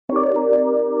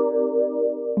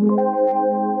The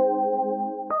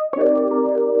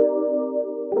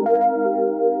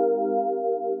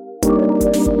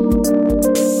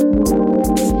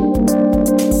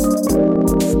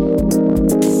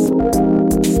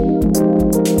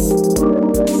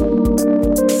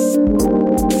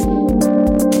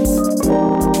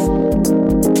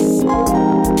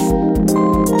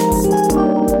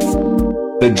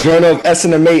Journal of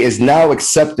SNMA is now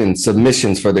accepting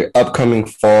submissions for their upcoming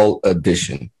fall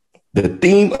edition. The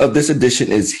theme of this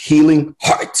edition is Healing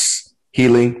Hearts,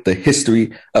 healing the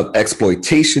history of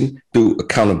exploitation through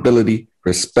accountability,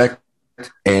 respect,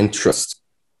 and trust.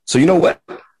 So you know what?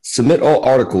 Submit all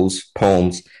articles,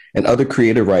 poems, and other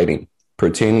creative writing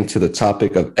pertaining to the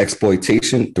topic of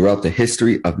exploitation throughout the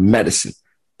history of medicine,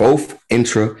 both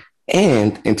intra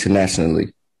and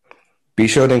internationally. Be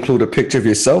sure to include a picture of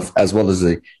yourself as well as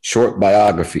a short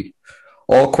biography.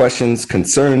 All questions,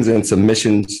 concerns, and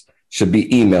submissions should be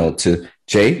emailed to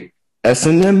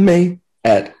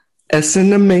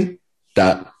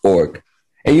jsnma@snma.org.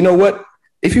 And you know what?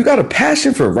 If you got a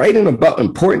passion for writing about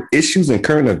important issues and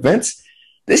current events,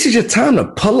 this is your time to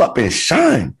pull up and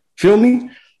shine. Feel me?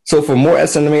 So for more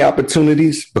SNMA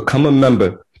opportunities, become a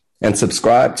member and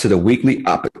subscribe to the weekly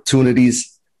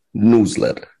Opportunities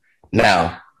newsletter.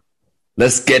 Now,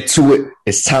 let's get to it.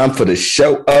 It's time for the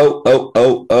show.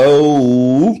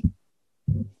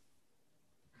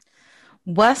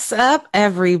 What's up,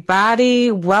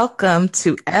 everybody? Welcome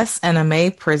to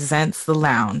SNMA Presents The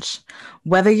Lounge.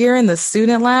 Whether you're in the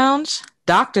student lounge,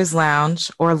 doctor's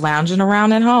lounge, or lounging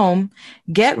around at home,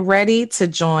 get ready to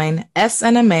join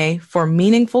SNMA for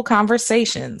meaningful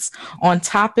conversations on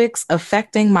topics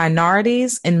affecting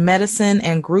minorities in medicine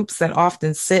and groups that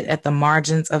often sit at the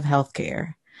margins of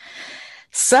healthcare.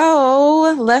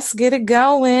 So let's get it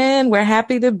going. We're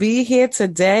happy to be here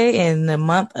today in the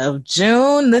month of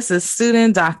June. This is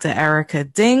student Dr. Erica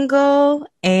Dingle,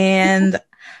 and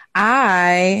we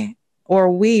are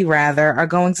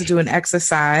going to do an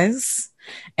exercise,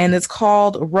 and it's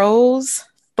called Rose,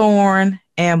 Thorn,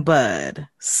 and Bud.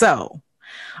 So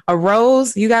a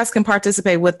rose, you guys can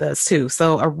participate with us too.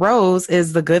 So a rose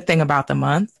is the good thing about the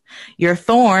month. Your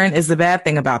thorn is the bad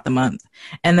thing about the month.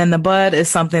 And then the bud is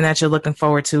something that you're looking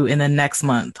forward to in the next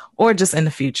month or just in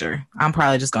the future. I'm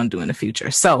probably just going to do in the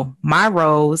future. So my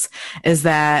rose is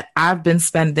that I've been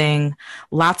spending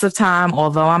lots of time,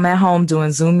 although I'm at home,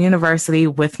 doing Zoom University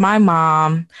with my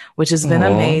mom, which has been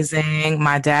amazing.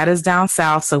 My dad is down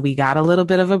south, so we got a little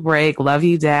bit of a break. Love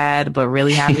you, Dad, but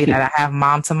really happy that I have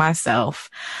mom to myself.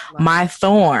 My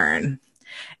thorn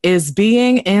is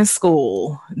being in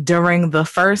school during the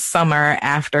first summer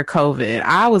after COVID.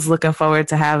 I was looking forward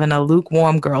to having a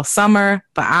lukewarm girl summer,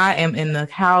 but I am in the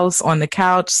house on the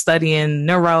couch studying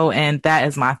neuro, and that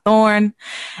is my thorn.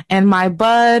 And my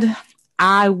bud,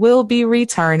 I will be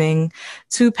returning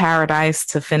to Paradise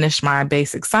to finish my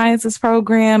basic sciences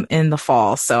program in the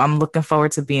fall. So I'm looking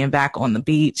forward to being back on the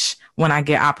beach when I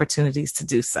get opportunities to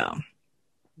do so.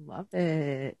 Love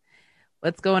it.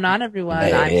 What's going on, everyone?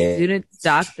 I'm student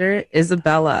Dr.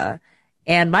 Isabella,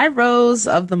 and my rose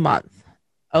of the month.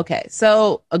 Okay,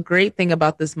 so a great thing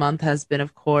about this month has been,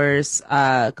 of course,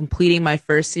 completing my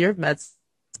first year of med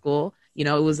school. You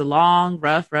know, it was a long,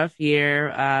 rough year,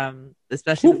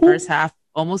 especially the first half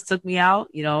almost took me out,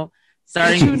 you know,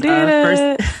 starting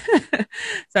the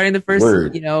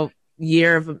first, you know,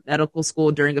 year of medical school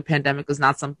during a pandemic was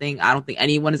not something I don't think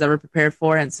anyone is ever prepared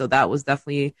for. And so that was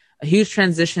definitely a huge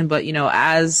transition. But, you know,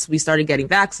 as we started getting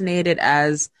vaccinated,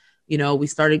 as, you know, we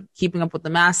started keeping up with the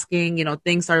masking, you know,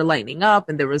 things started lightening up,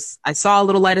 and I saw a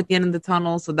little light at the end of the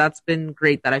tunnel. So that's been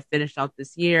great that I finished out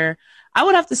this year. I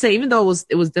would have to say, even though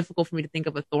it was difficult for me to think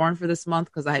of a thorn for this month,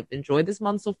 because I've enjoyed this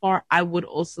month so far, I would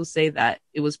also say that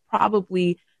it was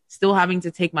probably still having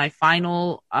to take my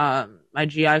final, my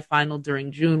GI final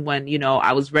during June, when, you know,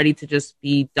 I was ready to just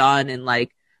be done, and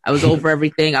like I was over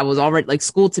everything. I was already, like,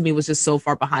 school to me was just so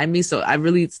far behind me. So I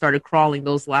really started crawling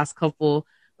those last couple,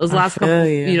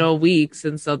 you know, weeks.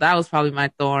 And so that was probably my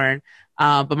thorn.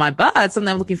 But my bud, something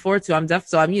I'm looking forward to. I'm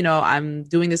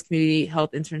doing this community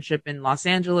health internship in Los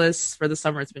Angeles for the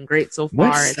summer. It's been great so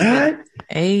far.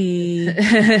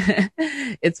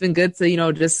 It's been good to, you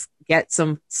know, just get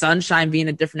some sunshine, be in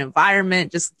a different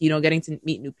environment, just, you know, getting to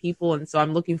meet new people. And so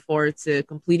I'm looking forward to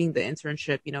completing the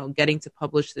internship, you know, getting to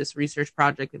publish this research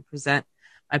project and present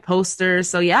my poster.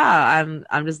 So yeah,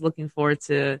 I'm just looking forward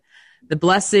to the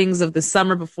blessings of the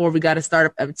summer before we got to start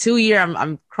up M2 year.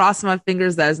 I'm crossing my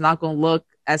fingers that it's not going to look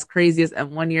as crazy as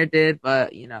M1 year did,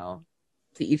 but, you know,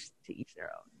 to each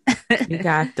their own. You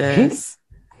got this.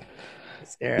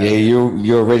 Yeah,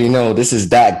 you already know this is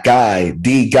that guy,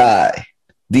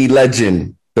 the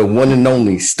legend, the one and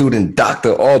only student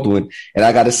Dr. Aldwin. And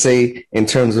I got to say, in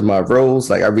terms of my roles,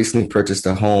 like I recently purchased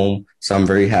a home, so I'm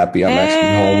very happy. I'm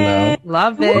actually home now.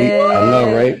 Love it. I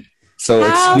know, right? So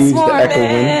excuse the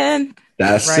echoing.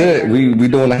 That's it. We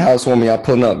doing the housewarming. Y'all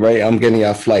pulling up, right? I'm getting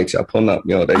y'all flights. Y'all pulling up.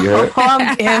 Yo, that you heard?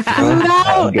 I'm getting flued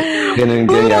out.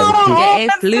 Getting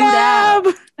flued out.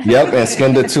 Yep, and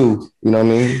Skender too. You know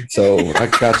what I mean? So I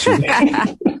got you.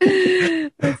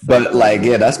 But like,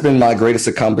 yeah, that's been my greatest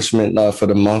accomplishment for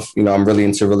the month. You know, I'm really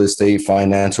into real estate,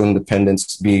 financial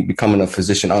independence, becoming a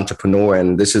physician entrepreneur.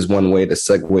 And this is one way to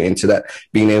segue into that,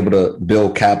 being able to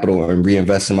build capital and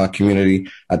reinvest in my community.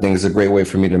 I think it's a great way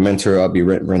for me to mentor. I'll be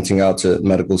renting out to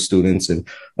medical students and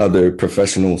other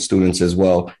professional students as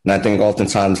well. And I think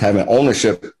oftentimes having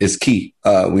ownership is key.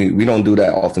 We don't do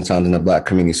that oftentimes in the Black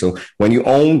community. So when you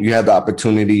own, you have the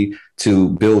opportunity to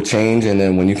build change. And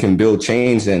then when you can build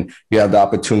change, then you have the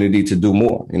opportunity to do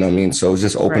more. You know what I mean? So it's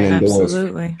just opening doors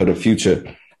for the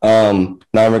future. Now,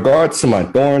 in regards to my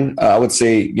thorn, I would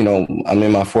say, you know, I'm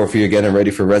in my 4th year getting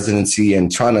ready for residency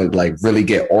and trying to like really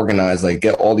get organized, like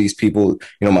get all these people,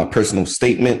 you know, my personal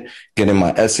statement, getting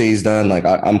my essays done. Like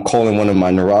I'm calling one of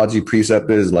my neurology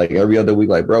preceptors like every other week,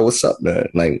 like, bro, what's up, man?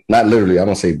 Like, not literally, I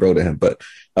don't say bro to him, but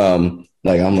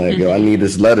like, I'm like, yo, I need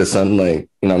this letter, son. Like,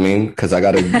 you know what I mean? Because I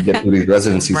got to get through these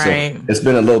residencies. Right. So it's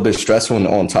been a little bit stressful. And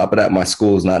on top of that, my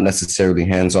school is not necessarily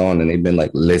hands-on, and they've been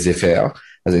like laissez-faire,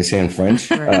 as they say in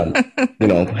French, you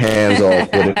know, hands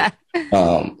off with it.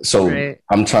 So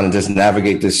I'm trying to just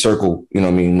navigate this circle, you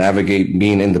know what I mean? Navigate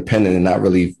being independent and not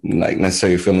really like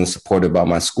necessarily feeling supported by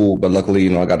my school. But luckily, you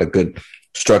know, I got a good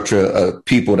structure of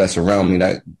people that's around me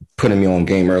that putting me on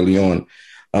game early on.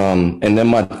 And then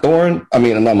my thorn,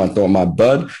 not my thorn, my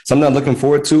bud, something I'm looking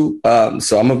forward to.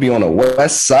 So I'm going to be on the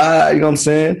west side, you know what I'm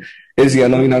saying? Izzy, I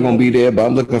know you're not going to be there, but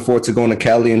I'm looking forward to going to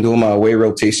Cali and doing my away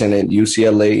rotation at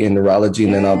UCLA in neurology.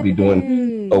 And then I'll be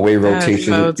doing away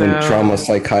rotation in trauma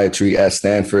psychiatry at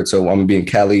Stanford. So I'm going to be in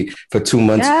Cali for 2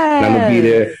 months. And I'm going to be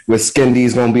there with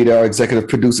Skindy's going to be there, our executive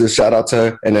producer. Shout out to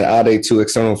her. And then Ade to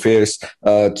External Affairs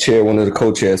chair, one of the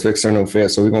co-chairs for External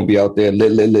Affairs. So we're going to be out there,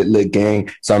 lit gang.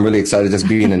 So I'm really excited to just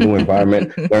be in a new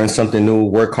environment, learn something new,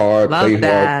 work hard, play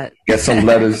hard, get some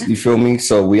letters. You feel me?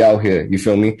 So we out here. You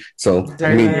feel me? So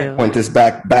let me point this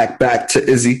back to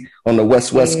Izzy on the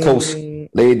west coast.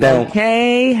 Lay it down.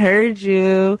 Okay, heard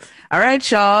you. All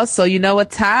right, y'all. So you know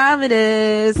what time it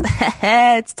is.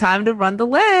 It's time to run the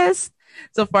list.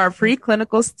 So for our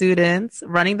preclinical students,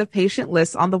 running the patient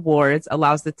list on the wards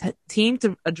allows the team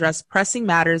to address pressing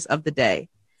matters of the day.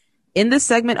 In this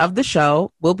segment of the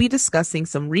show, we'll be discussing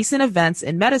some recent events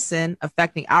in medicine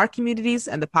affecting our communities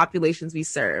and the populations we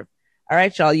serve. All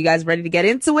right, y'all. You guys ready to get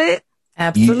into it?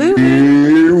 Absolutely.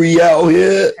 Yeah, we out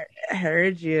here.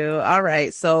 Heard you. All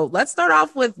right. So let's start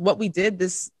off with what we did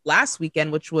this last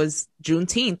weekend, which was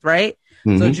Juneteenth, right?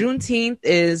 Mm-hmm. So Juneteenth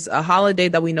is a holiday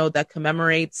that we know that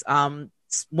commemorates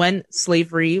when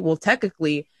slavery, well,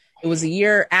 technically, it was a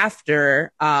year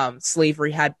after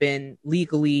slavery had been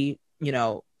legally, you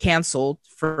know, canceled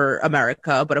for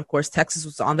America. But of course, Texas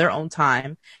was on their own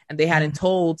time, and they hadn't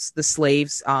told the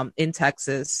slaves in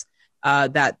Texas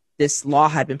that this law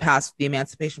had been passed, the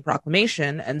Emancipation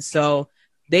Proclamation. And so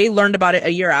they learned about it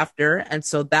a year after. And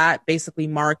so that basically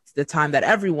marked the time that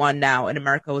everyone now in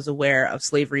America was aware of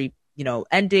slavery, you know,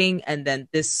 ending. And then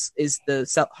this is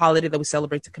the holiday that we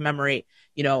celebrate to commemorate,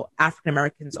 you know, African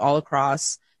Americans all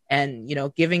across, and, you know,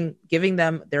 giving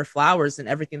them their flowers and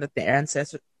everything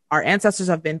that our ancestors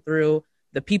have been through,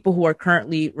 the people who are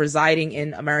currently residing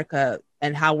in America,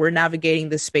 and how we're navigating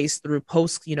this space through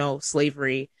post, you know,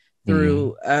 slavery,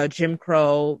 through Jim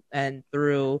Crow, and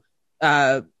through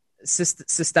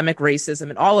systemic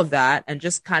racism and all of that, and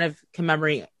just kind of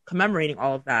commemorating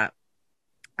all of that.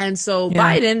 And so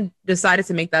Biden decided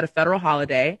to make that a federal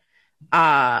holiday,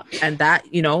 and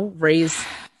that, you know, raised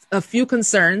a few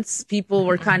concerns. People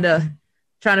were kind of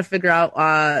trying to figure out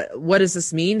what does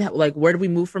this mean? Like, where do we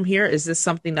move from here? Is this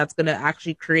something that's going to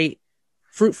actually create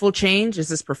fruitful change? Is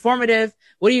this performative?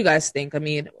 What do you guys think? I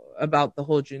mean, about the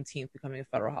whole Juneteenth becoming a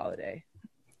federal holiday?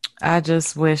 I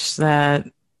just wish that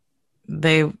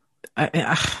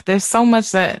there's so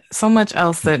much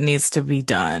else that needs to be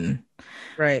done,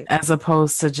 right? As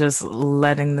opposed to just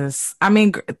letting this. I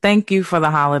mean, thank you for the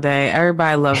holiday.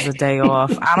 Everybody loves a day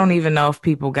off. I don't even know if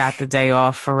people got the day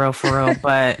off for real.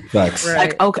 But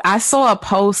like, okay, I saw a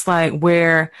post like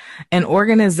where an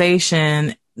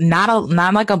organization, not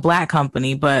like a Black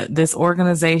company, but this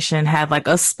organization had like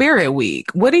a spirit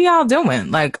week. What are y'all doing?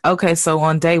 Like, okay, so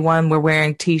on day 1, we're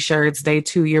wearing t-shirts. Day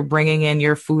 2, you're bringing in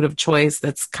your food of choice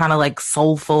that's kind of like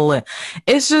soulful. And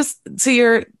it's just, to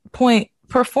your point,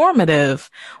 performative.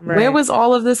 Right. Where was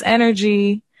all of this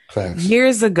energy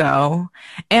years ago?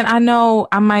 And I know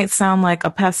I might sound like a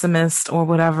pessimist or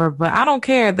whatever, but I don't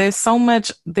care. There's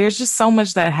just so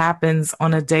much that happens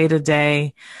on a day to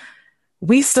day.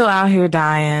 We still out here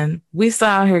dying. We still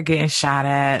out here getting shot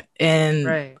at.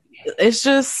 And it's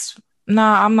just, no,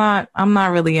 I'm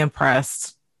not really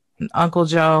impressed. Uncle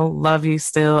Joe, love you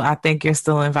still. I think you're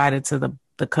still invited to the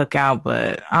cookout,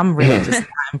 but I'm really just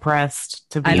not impressed,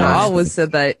 to be honest. I always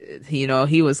said that,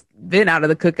 he was been out of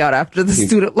the cookout after the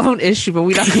student loan issue, but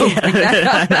we not going to bring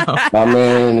that up. My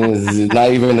man is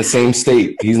not even in the same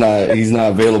state. He's not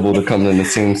available to come in the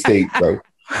same state, bro.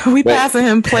 We passing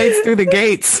him plates through the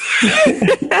gates.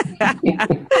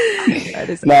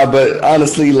 But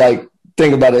honestly, like,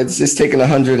 think about it. It's taken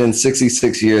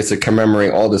 166 years to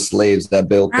commemorate all the slaves that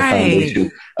built the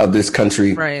foundation of this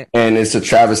country. Right. And it's a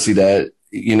travesty that,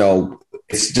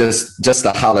 it's just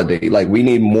a holiday. Like, we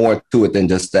need more to it than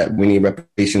just that. We need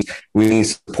reparations. We need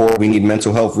support. We need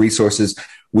mental health resources.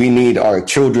 We need our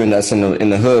children that's in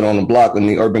the hood, on the block, in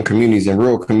the urban communities and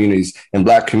rural communities and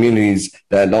Black communities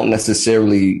that don't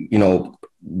necessarily,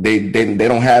 they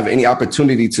don't have any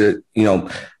opportunity to,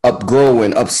 upgrow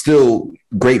and upstill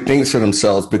great things for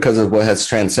themselves because of what has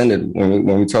transcended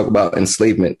when we talk about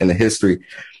enslavement and the history.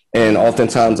 And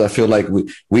oftentimes I feel like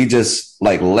we just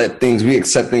we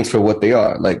accept things for what they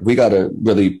are. Like, we got to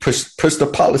really push the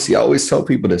policy. I always tell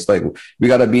people this, like, we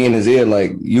got to be in his ear.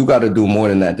 Like, you got to do more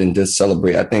than that, than just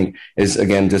celebrate. I think it's,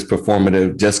 again, just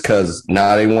performative, just because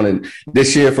they wanted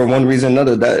this year for one reason or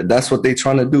another. That's what they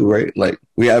trying to do, right? Like,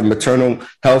 we have maternal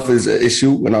health is an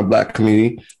issue in our Black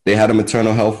community. They had a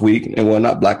maternal health week and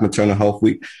not Black maternal health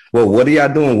week. Well, what are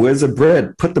y'all doing? Where's the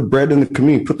bread? Put the bread in the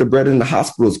community, put the bread in the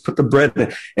hospitals, put the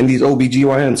bread in these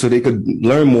OBGYNs so they could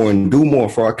learn more and do more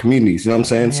for our communities. You know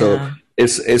what I'm saying? Yeah. So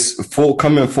it's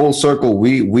coming full circle.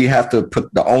 We have to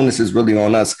put the onus is really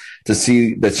on us to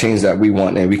see the change that we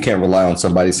want. And we can't rely on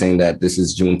somebody saying that this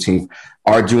is Juneteenth.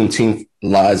 Our Juneteenth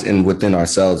lies within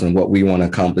ourselves and what we want to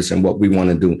accomplish and what we want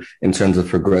to do in terms of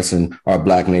progressing our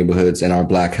Black neighborhoods and our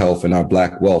Black health and our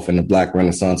Black wealth and the Black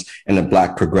Renaissance and the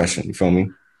Black progression. You feel me?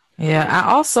 Yeah.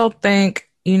 I also think,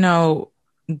 given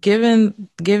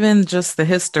just the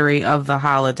history of the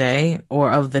holiday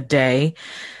or of the day,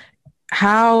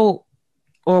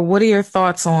 what are your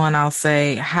thoughts on, I'll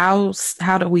say, how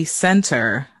do we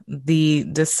center the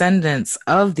descendants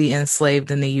of the enslaved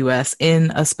in the U.S.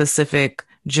 in a specific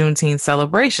Juneteenth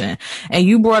celebration? And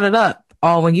you brought it up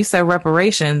when you said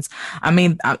reparations. I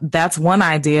mean, that's one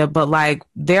idea, but like,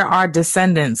 there are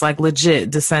descendants, like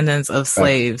legit descendants of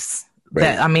slaves.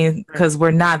 Right. Because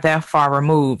we're not that far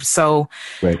removed. So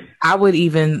I would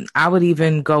even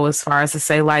go as far as to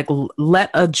say, like, let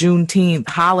a Juneteenth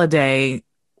holiday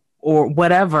or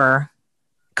whatever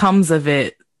comes of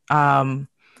it,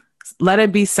 let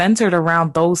it be centered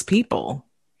around those people.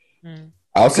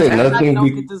 I'll say another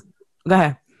thing. Go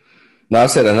ahead. No, I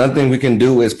said another thing we can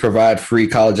do is provide free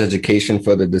college education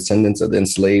for the descendants of the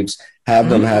enslaved. Have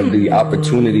them have the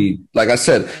opportunity. Like I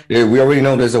said, we already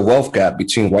know there's a wealth gap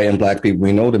between white and Black people.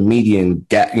 We know the median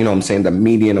gap, the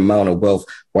median amount of wealth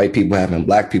white people have and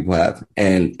Black people have.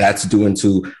 And that's due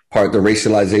into part the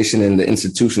racialization and the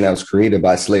institution that was created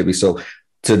by slavery. So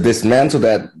to dismantle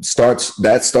that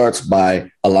starts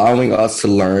by allowing us to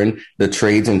learn the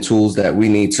trades and tools that we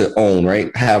need to own,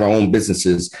 right? Have our own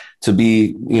businesses, to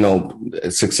be,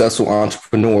 successful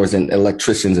entrepreneurs and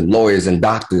electricians and lawyers and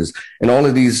doctors and all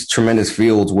of these tremendous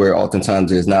fields where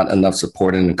oftentimes there's not enough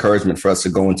support and encouragement for us to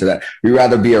go into that. We'd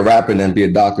rather be a rapper than be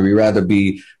a doctor. We'd rather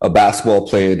be a basketball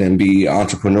player than be an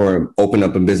entrepreneur, open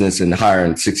up a business and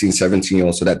hiring 16,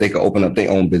 17-year-olds so that they can open up their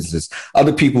own business.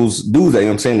 Other people's do that. You know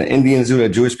what I'm saying? The Indians do that.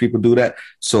 Jewish people do that.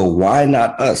 So why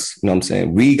not us? You know what I'm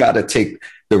saying? We got to take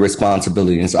the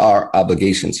responsibility. It's our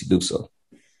obligation to do so.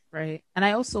 Right. And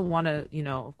I also want to,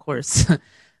 of course,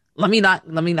 let me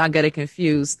not get it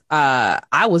confused.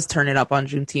 I was turning up on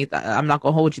Juneteenth. I'm not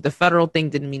going to hold you. The federal thing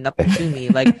didn't mean nothing to me.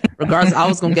 Like, regardless, I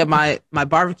was going to get my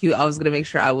barbecue. I was going to make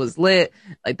sure I was lit.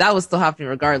 Like, that was still happening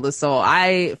regardless. So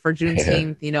for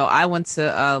Juneteenth, I went to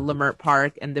Lamert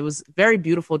Park, and it was very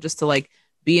beautiful just to like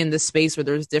be in this space where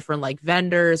there's different like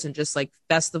vendors and just like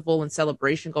festival and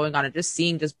celebration going on, and just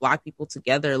seeing just Black people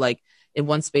together, like in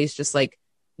one space, just like,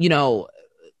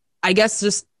 I guess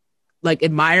just like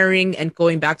admiring and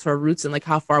going back to our roots and like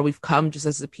how far we've come just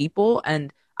as a people.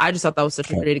 And I just thought that was such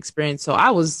a great experience. So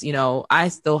I was, I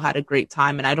still had a great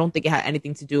time, and I don't think it had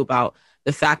anything to do about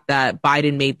the fact that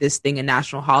Biden made this thing a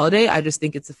national holiday. I just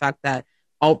think it's the fact that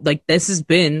this has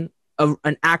been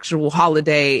an actual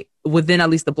holiday within at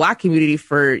least the Black community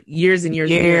for years and years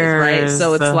and years, right?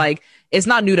 So it's like, it's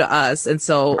not new to us. And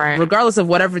so regardless of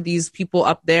whatever these people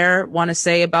up there want to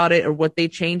say about it or what they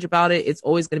change about it, it's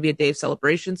always going to be a day of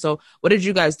celebration. So what did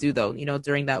you guys do though,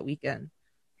 during that weekend?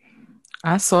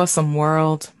 I saw some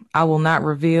world. I will not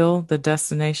reveal the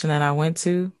destination that I went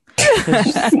to.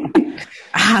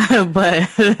 But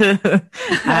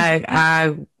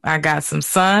I got some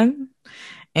sun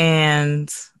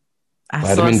and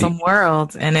I saw some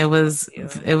world, and it was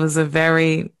a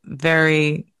very,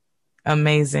 very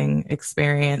amazing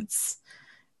experience.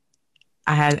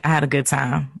 I had a good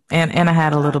time, and I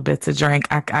had a little bit to drink.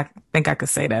 I think I could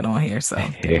say that on here. So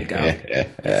there you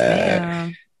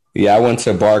go. Yeah, I went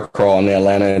to a bar crawl in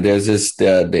Atlanta. There's this,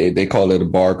 they call it a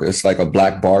bar. It's like a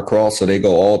Black bar crawl. So they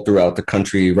go all throughout the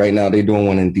country. Right now, they're doing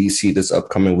one in DC this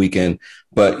upcoming weekend.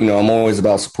 But, I'm always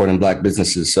about supporting Black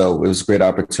businesses. So it was a great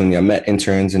opportunity. I met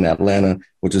interns in Atlanta,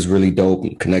 which is really dope,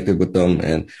 and connected with them.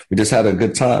 And we just had a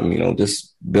good time,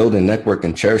 just building,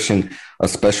 networking, cherishing a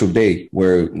special day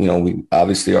where, we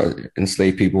obviously are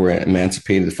enslaved people were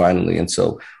emancipated finally. And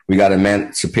so we got to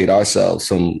emancipate ourselves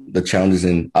from the challenges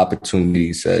and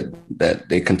opportunities that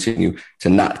they continue to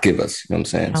not give us. You know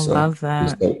what I'm saying? I love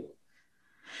that.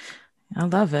 I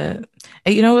love it.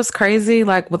 And what's crazy?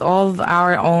 Like with all of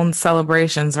our own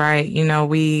celebrations, right?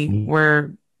 We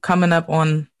were coming up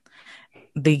on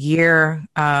the year,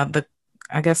 I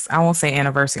guess I won't say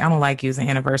anniversary. I don't like using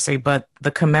anniversary, but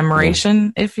the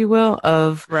commemoration, if you will,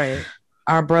 of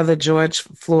our brother George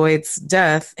Floyd's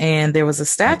death. And there was a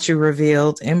statue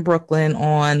revealed in Brooklyn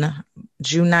on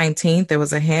June 19th. There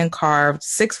was a hand-carved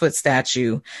 6-foot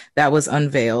statue that was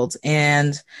unveiled.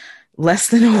 And less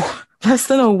than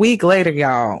a week later,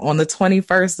 y'all, on the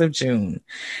 21st of June,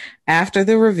 after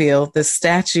the reveal, the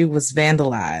statue was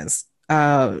vandalized.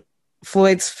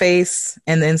 Floyd's face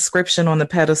and the inscription on the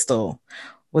pedestal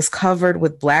was covered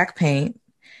with black paint,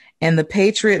 and the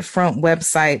Patriot Front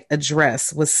website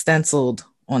address was stenciled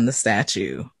on the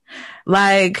statue.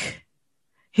 Like,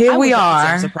 here we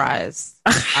are. Surprised.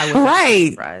 I was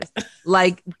surprised.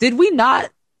 Like, did we not?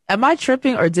 Am I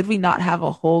tripping, or did we not have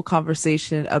a whole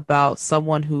conversation about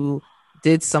someone who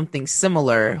did something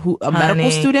similar, a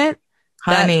medical student?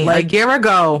 A year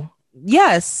ago.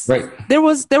 Yes. Right. There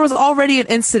was already an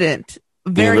incident.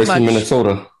 Very much.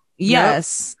 Minnesota.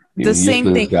 Yes. Yep. The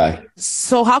same thing. Guy.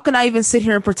 So how can I even sit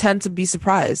here and pretend to be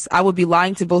surprised? I would be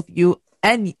lying to both you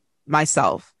and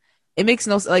myself. It makes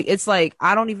no, it's like,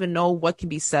 I don't even know what can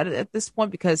be said at this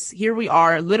point, because here we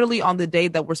are literally on the day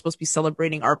that we're supposed to be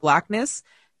celebrating our Blackness.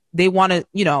 They want to,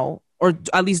 or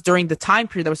at least during the time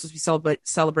period that we're supposed to be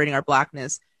celebrating our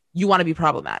Blackness, you want to be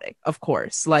problematic, of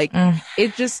course. Like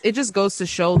it just goes to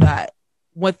show that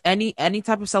with any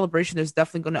type of celebration, there's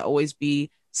definitely going to always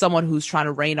be someone who's trying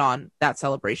to rain on that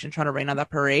celebration, trying to rain on that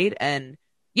parade. And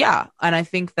and I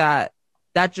think that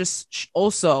just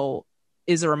also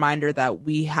is a reminder that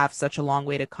we have such a long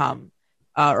way to come,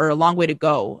 or a long way to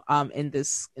go in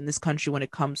this country when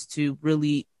it comes to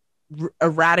really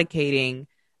eradicating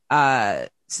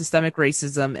systemic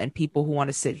racism and people who want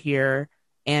to sit here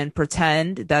and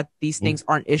pretend that these things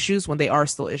aren't issues when they are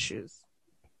still issues.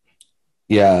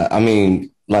 Yeah, I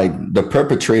mean, like the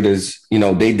perpetrators,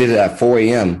 they did it at 4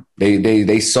 a.m.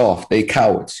 They soft, they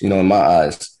cowards, in my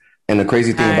eyes. And the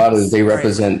crazy thing about it is they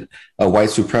represent a white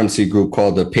supremacy group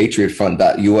called the Patriot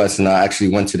Front.us. And I actually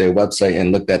went to their website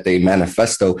and looked at their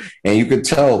manifesto. And you could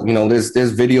tell, there's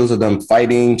videos of them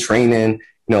fighting, training,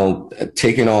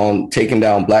 taking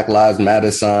down Black Lives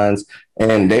Matter signs,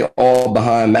 and they all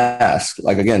behind masks.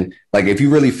 Like, again, like if you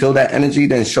really feel that energy,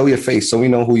 then show your face so we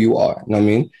know who you are. You know what I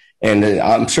mean? And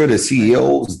I'm sure the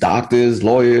CEOs, doctors,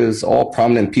 lawyers, all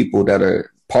prominent people that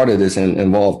are part of this and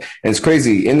involved. And it's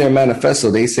crazy. In their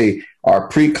manifesto, they say our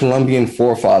pre-Columbian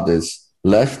forefathers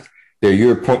left their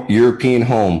European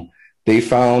home. They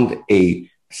found a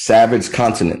savage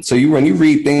continent. So when you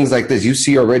read things like this, you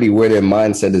see already where their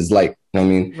mindset is like. You know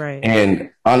what I mean? Right.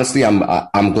 And honestly,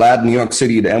 I'm glad New York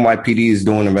City, the NYPD is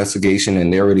doing an investigation,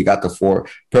 and they already got the 4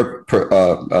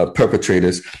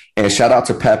 perpetrators. And shout out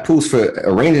to Papoose for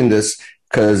arranging this,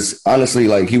 because honestly,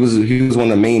 like he was one of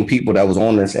the main people that was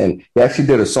on this, and he actually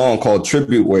did a song called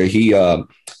Tribute where he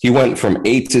went from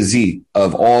A to Z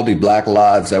of all the Black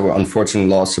lives that were unfortunately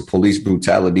lost to police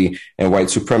brutality and white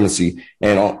supremacy.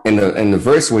 And in the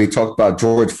verse where he talked about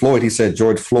George Floyd, he said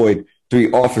George Floyd,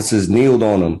 3 officers kneeled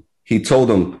on him. He told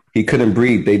them he couldn't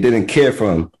breathe. They didn't care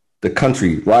for him. The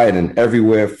country rioting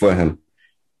everywhere for him.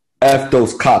 F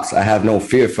those cops. I have no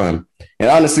fear for him. And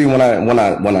honestly, when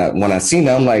I seen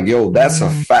that, I'm like, yo, that's a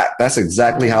fact. That's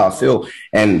exactly how I feel.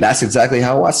 And that's exactly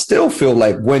how I still feel.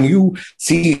 Like when you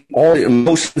see all the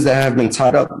emotions that have been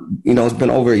tied up, you know, it's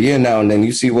been over a year now. And then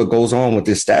you see what goes on with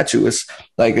this statue. It's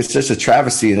like, it's just a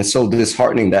travesty. And it's so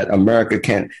disheartening that America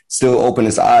can't still open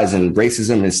its eyes and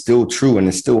racism is still true and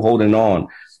it's still holding on.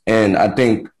 And I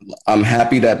think I'm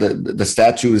happy that the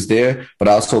statue is there, but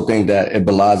I also think that it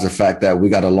belies the fact that we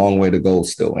got a long way to go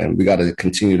still. And we got to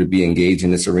continue to be engaged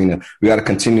in this arena. We got to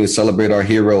continue to celebrate our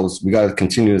heroes. We got to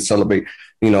continue to celebrate,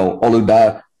 you know,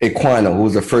 Oluda Equino, who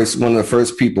was one of the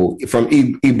first people from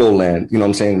Igbo land, you know what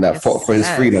I'm saying, that fought for his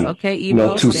freedom. Okay, Igbo, you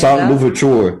know, Toussaint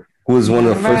Louverture, who was one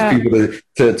of the first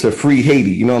people to free Haiti.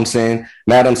 You know what I'm saying?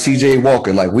 Madam C.J.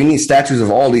 Walker. Like, we need statues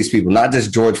of all these people, not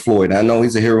just George Floyd. I know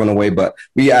he's a hero in a way, but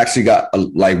we actually got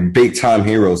like big time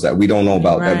heroes that we don't know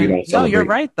about, that we don't celebrate. No, you're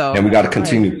right, though. And we got to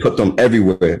continue to put them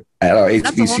everywhere at our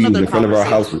HBCUs, in front of our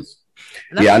houses.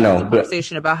 Yeah, I know.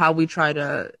 Conversation about how we try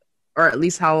to, or at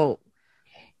least how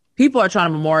people are trying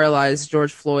to memorialize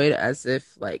George Floyd as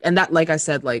if like, and that, like I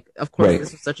said, like, of course,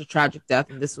 this was such a tragic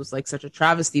death and this was like such a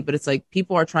travesty, but it's like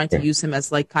people are trying to use him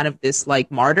as like kind of this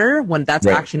like martyr when that's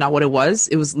actually not what it was.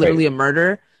 It was literally a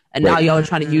murder. And now y'all are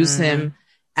trying to use him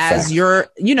as your,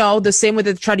 you know, the same way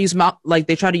that they try to use, like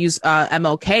they try to use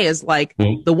MLK as like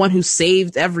the one who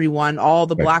saved everyone, all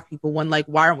the black people, when like,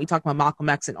 why aren't we talking about Malcolm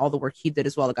X and all the work he did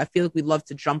as well? Like, I feel like we love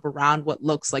to jump around what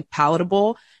looks like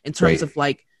palatable in terms of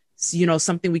like, you know,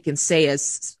 something we can say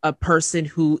as a person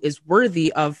who is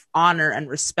worthy of honor and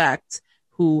respect,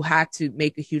 who had to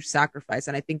make a huge sacrifice.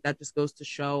 And I think that just goes to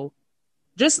show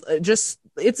just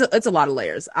it's a lot of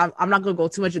layers. I'm not going to go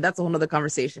too much. That's a whole nother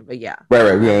conversation, but yeah.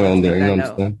 Right. We ain't on there. You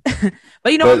know.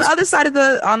 But you know, on the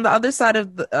other side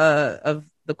of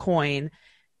the coin,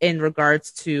 in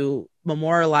regards to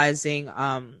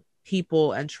memorializing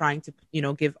people and trying to, you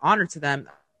know, give honor to them,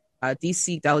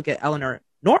 DC Delegate Eleanor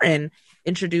Norton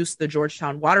introduced the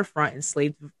Georgetown Waterfront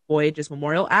Enslaved Voyages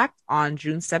Memorial Act on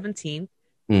June 17th.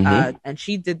 And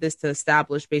she did this to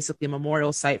establish basically a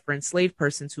memorial site for enslaved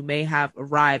persons who may have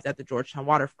arrived at the Georgetown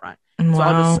waterfront. Wow. So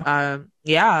I'll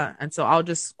just, so I'll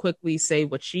just quickly say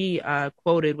what she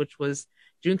quoted, which was,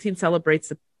 Juneteenth celebrates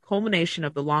the culmination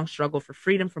of the long struggle for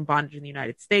freedom from bondage in the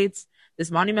United States. This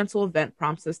monumental event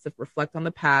prompts us to reflect on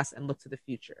the past and look to the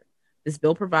future. This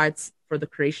bill provides for the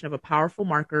creation of a powerful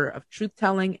marker of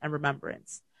truth-telling and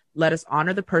remembrance. Let us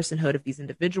honor the personhood of these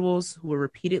individuals who were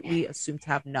repeatedly assumed to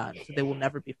have none, so they will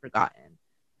never be forgotten.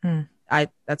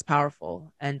 That's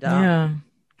powerful. And I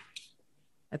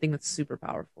think that's super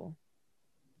powerful.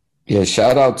 Yeah,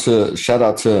 shout out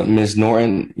to Ms.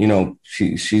 Norton. You know,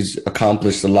 she's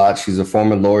accomplished a lot. She's a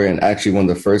former lawyer and actually one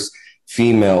of the first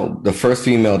female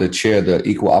to chair the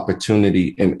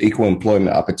Equal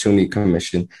Employment Opportunity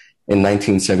Commission in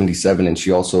 1977, and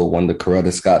she also won the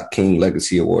Coretta Scott King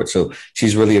Legacy Award. So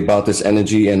she's really about this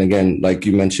energy. And again, like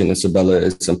you mentioned, Isabella,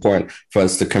 it's important for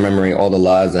us to commemorate all the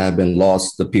lives that have been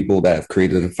lost, the people that have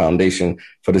created the foundation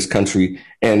for this country,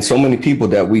 and so many people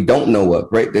that we don't know of,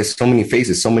 right? There's so many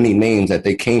faces, so many names that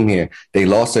they came here, they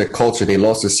lost their culture, they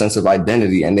lost their sense of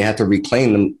identity, and they had to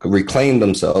reclaim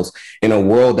themselves in a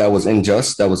world that was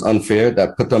unjust, that was unfair,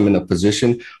 that put them in a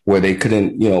position where they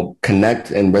couldn't, you know,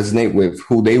 connect and resonate with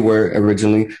who they were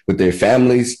originally, with their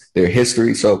families, their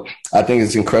history. So I think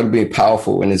it's incredibly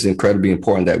powerful, and it's incredibly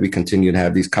important that we continue to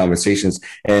have these conversations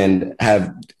and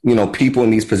have, you know, people in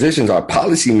these positions, our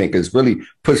policymakers, really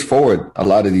push forward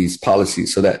a lot of these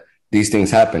policies so that these things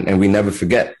happen and we never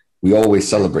forget. We always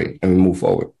celebrate and we move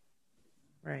forward.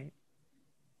 Right.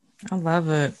 I love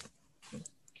it.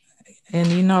 And,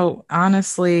 you know,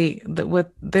 honestly,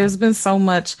 there's been so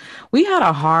much. We had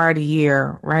a hard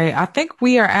year, right? I think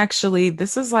we are actually,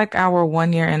 this is like our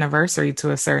 1 year anniversary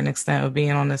to a certain extent of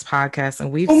being on this podcast.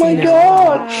 And we've seen it. Oh my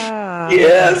God.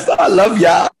 Yes. I love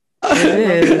y'all.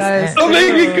 It is. Don't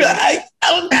make me cry.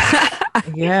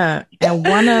 Yeah. And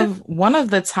one of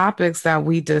the topics that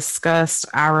we discussed,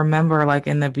 I remember like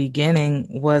in the beginning,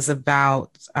 was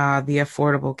about the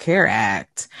Affordable Care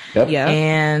Act. Yep. Yeah.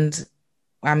 And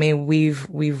I mean, we've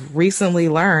recently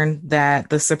learned that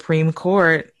the Supreme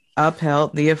Court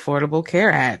upheld the Affordable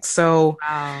Care Act. So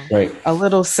a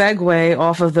little segue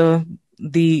off of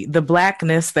the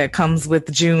blackness that comes with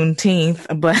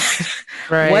Juneteenth, but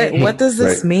what does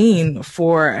this mean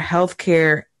for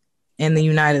healthcare in the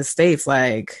United States?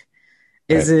 Like,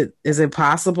 is it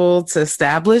possible to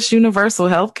establish universal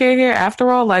healthcare here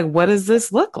after all? Like, what does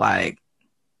this look like?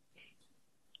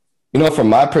 You know, from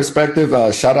my perspective,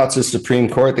 shout out to the Supreme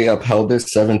Court. They upheld this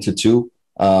 7-2.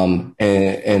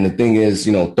 And the thing is,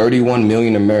 you know, 31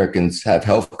 million Americans have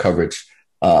health coverage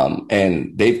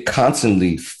And they've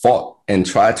constantly fought and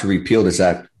tried to repeal this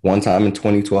act, one time in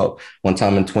 2012, one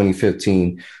time in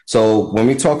 2015. So when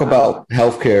we talk about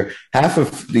healthcare, half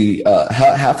of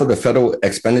the federal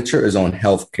expenditure is on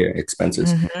healthcare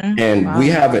expenses. Mm-hmm. And Wow. we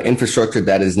have an infrastructure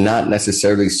that is not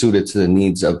necessarily suited to the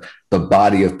needs of the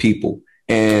body of people.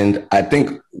 And I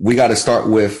think we got to start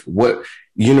with what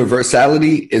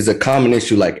universality is a common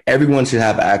issue. Like everyone should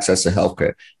have access to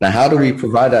healthcare. Now, how do we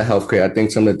provide that healthcare? I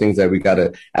think some of the things that we got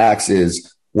to ask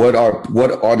is what are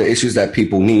the issues that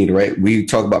people need, right? We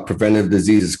talk about preventive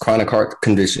diseases, chronic heart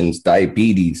conditions,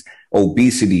 diabetes,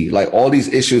 obesity, like all these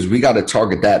issues. We got to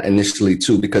target that initially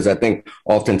too, because I think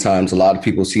oftentimes a lot of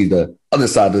people see the other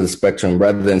side of the spectrum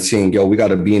rather than seeing, we got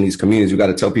to be in these communities. We got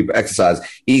to tell people exercise,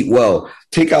 eat well,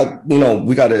 take out,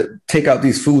 we got to take out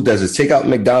these food deserts, take out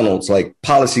McDonald's. Like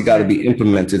policy got to be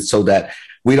implemented so that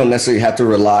we don't necessarily have to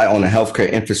rely on a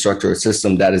healthcare infrastructure or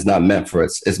system that is not meant for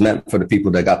us. It's meant for the people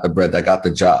that got the bread, that got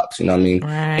the jobs. You know what I mean?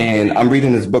 Right. And I'm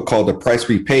reading this book called The Price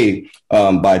We Pay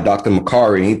by Dr.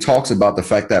 McCarry. And he talks about the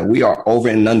fact that we are over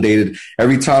inundated.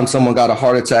 Every time someone got a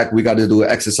heart attack, we got to do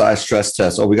an exercise stress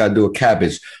test, or we got to do a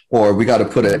cabbage, or we got to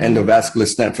put an endovascular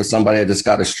stent for somebody that just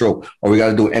got a stroke, or we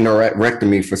got to do an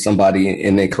endorectomy for somebody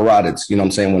in their carotids, you know what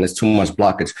I'm saying, when there's too much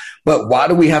blockage. But why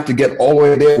do we have to get all the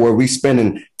way there where we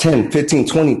spending $10,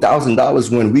 $15,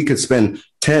 $20,000 when we could spend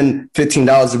 $10,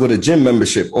 $15 with a gym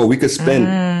membership, or we could spend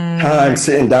time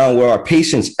sitting down with our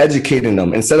patients, educating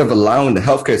them instead of allowing the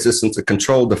healthcare system to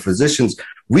control the physicians?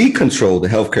 We control the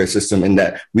healthcare system in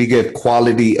that we give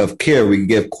quality of care, we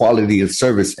give quality of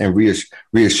service, and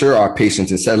reassure our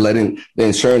patients instead of letting the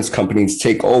insurance companies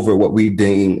take over what we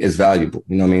deem is valuable.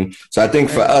 You know what I mean? So I think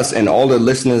for us and all the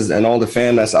listeners and all the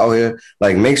fans that's out here,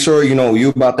 like make sure you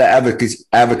about that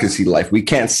advocacy life. We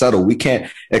can't settle. We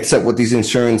can't accept what these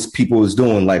insurance people is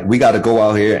doing. Like we got to go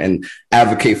out here and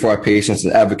advocate for our patients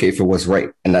and advocate for what's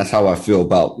right. And that's how I feel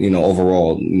about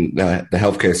overall the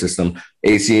healthcare system.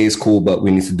 ACA is cool, but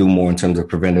we need to do more in terms of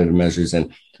preventative measures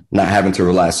and not having to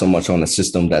rely so much on a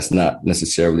system that's not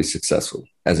necessarily successful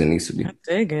as it needs to be. I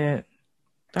dig it.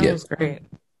 That was great.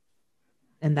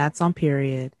 And that's on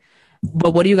period.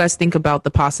 But what do you guys think about the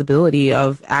possibility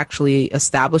of actually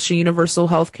establishing universal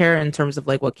health care in terms of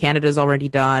like what Canada's already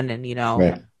done? And,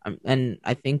 and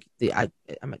I think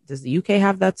does the UK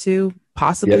have that too?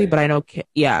 Possibly, but I know,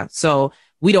 so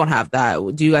we don't have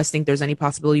that. Do you guys think there's any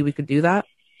possibility we could do that?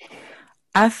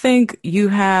 I think you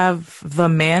have the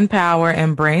manpower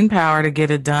and brain power to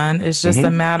get it done. It's just a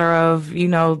matter of,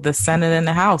 the Senate and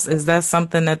the House. Is that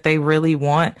something that they really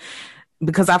want?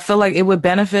 Because I feel like it would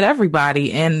benefit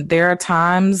everybody. And there are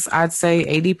times, I'd say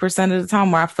 80% of the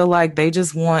time, where I feel like they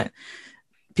just want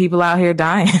people out here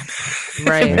dying.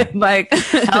 Right. Like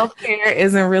healthcare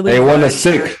isn't really. They want us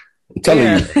sick. I'm telling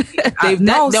you.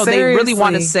 They really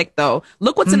want us sick though.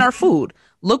 Look what's in our food.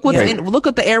 Look what's look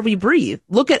at the air we breathe.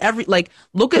 Look at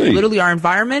literally our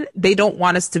environment. They don't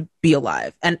want us to be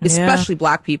alive. And especially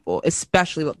Black people,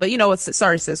 but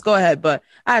sorry sis, go ahead. But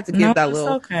I had to give that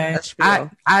little, okay.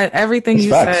 Everything you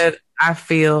said, I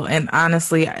feel, and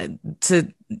honestly,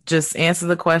 to just answer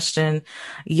the question,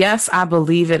 yes, I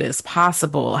believe it is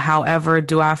possible. However,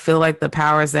 do I feel like the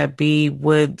powers that be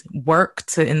would work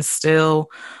to instill,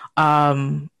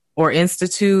 or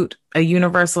institute a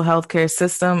universal healthcare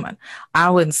system? I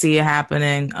wouldn't see it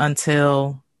happening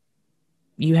until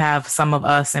you have some of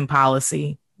us in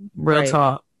policy. Real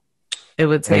talk. It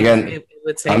would take. It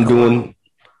would take.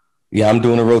 I'm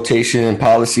doing a rotation in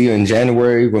policy in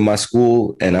January with my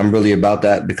school, and I'm really about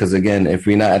that because again, if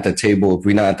we're not at the table, if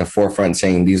we're not at the forefront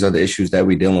saying these are the issues that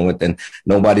we're dealing with, then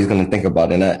nobody's going to think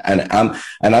about it.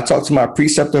 And I talk to my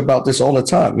preceptor about this all the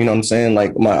time. You know what I'm saying?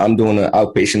 Like I'm doing an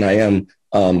outpatient IM.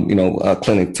 A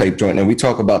clinic type joint. And we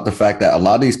talk about the fact that a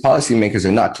lot of these policymakers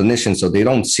are not clinicians, so they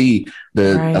don't see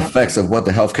the effects of what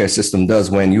the healthcare system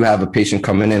does when you have a patient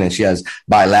coming in and she has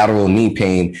bilateral knee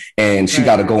pain and she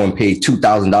got to go and pay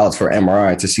 $2,000 for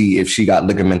MRI to see if she got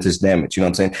ligamentous damage. You know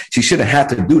what I'm saying? She shouldn't have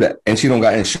to do that. And she don't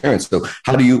got insurance. So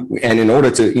how do you, and in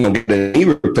order to, get a knee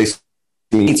replacement,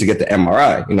 you need to get the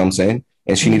MRI, you know what I'm saying?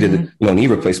 And she needed knee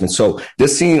replacement. So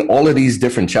just seeing all of these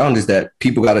different challenges that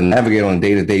people got to navigate on a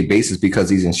day-to-day basis because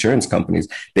these insurance companies,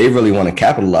 they really want to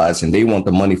capitalize and they want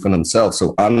the money for themselves.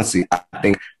 So honestly, I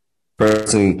think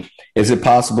personally, is it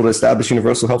possible to establish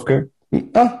universal healthcare?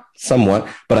 Somewhat,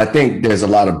 but I think there's a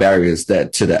lot of barriers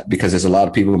to that because there's a lot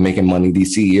of people making money.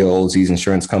 These CEOs, these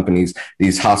insurance companies,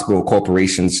 these hospital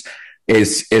corporations,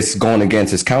 it's going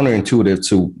against, it's counterintuitive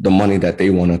to the money that they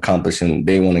want to accomplish and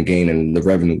they want to gain and the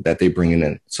revenue that they bringing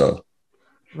in. So,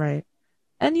 right.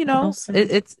 And,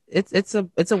 it's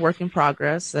a work in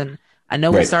progress. And I know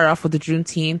we started off with the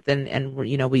Juneteenth and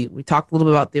we talked a little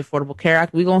bit about the Affordable Care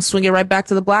Act. We're going to swing it right back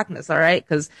to the Blackness. All right.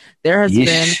 Because there has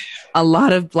been a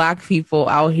lot of Black people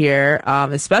out here,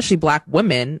 especially Black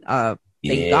women,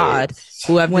 thank God,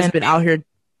 who have just been out here.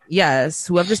 Yes.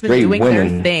 Who have just been doing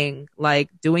their thing,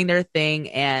 doing their thing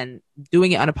and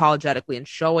doing it unapologetically and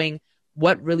showing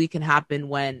what really can happen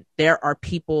when there are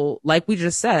people, like we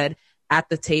just said, at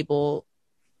the table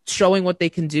showing what they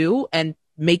can do and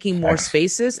making more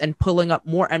spaces and pulling up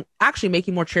more and actually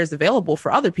making more chairs available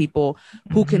for other people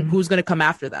who's going to come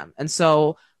after them. And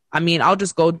so, I mean, I'll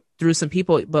just go through some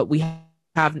people, but we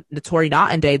have Notori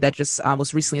Not Day that just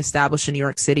was recently established in New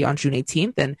York City on June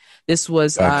 18th. And this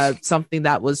was something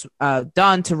that was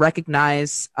done to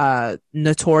recognize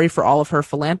Notori for all of her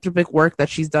philanthropic work that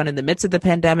she's done in the midst of the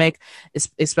pandemic,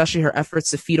 especially her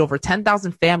efforts to feed over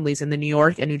 10,000 families in the New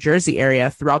York and New Jersey area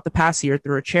throughout the past year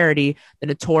through her charity, the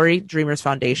Notori Dreamers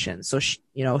Foundation. So, shout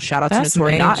out to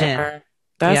Notori Not Day.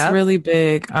 That's really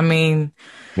big. I mean,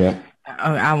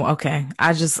 okay.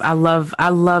 I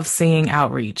love seeing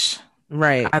outreach.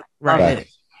 Right. I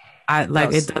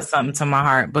love it. It does something to my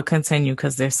heart, but continue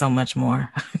because there's so much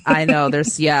more. I know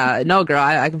no, girl,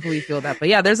 I completely feel that. But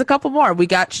yeah, there's a couple more. We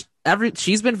got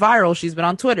she's been viral. She's been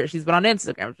on Twitter. She's been on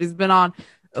Instagram. She's been on,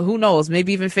 who knows,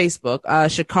 maybe even Facebook.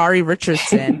 Sha'Carri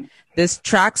Richardson, this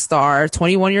track star,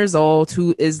 21 years old,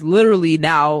 who is literally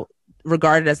now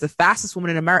regarded as the fastest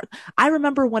woman in America. I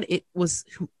remember when it was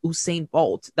Usain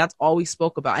Bolt. That's all we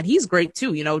spoke about. And he's great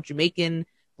too, Jamaican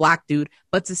Black dude,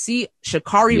 but to see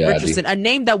Sha'Carri Richardson, a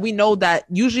name that we know that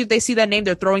usually if they see that name,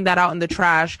 they're throwing that out in the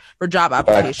trash for job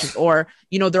applications, or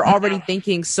they're already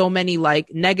thinking so many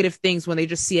negative things when they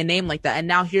just see a name like that. And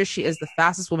now here she is, the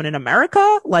fastest woman in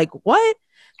America. Like, what?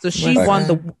 So she won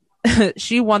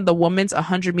the women's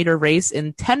 100-meter race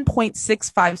in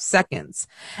 10.65 seconds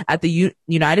at the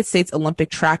United States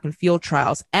Olympic Track and Field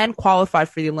Trials and qualified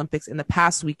for the Olympics in the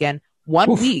past weekend.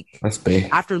 1 week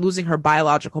after losing her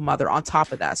biological mother on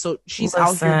top of that. So she's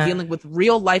out here dealing with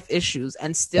real life issues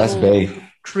and still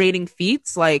creating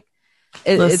feats.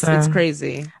 It's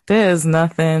crazy. There is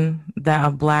nothing that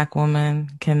a Black woman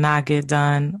cannot get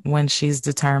done when she's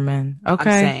determined.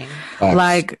 Okay.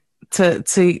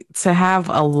 To have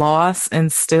a loss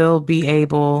and still be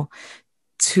able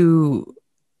to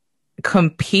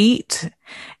compete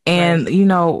and,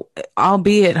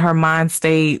 albeit her mind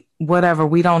state, whatever,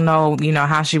 we don't know,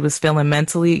 how she was feeling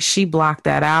mentally. She blocked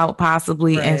that out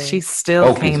possibly, and she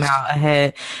still came out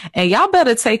ahead. And y'all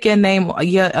better take your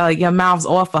mouths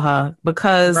off of her,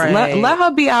 because let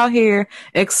her be out here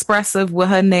expressive with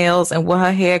her nails and with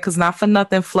her hair, because not for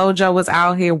nothing, FloJo was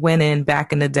out here winning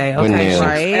back in the day.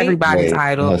 Okay, everybody's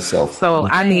idol. So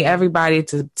I need everybody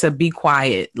to be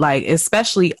quiet,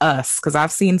 especially us, because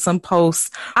I've seen some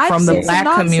posts from the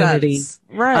Black community.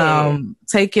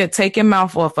 Take your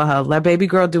mouth off of her. Let baby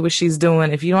girl do what she's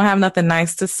doing. If you don't have nothing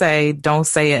nice to say, don't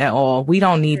say it at all. We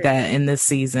don't need that in this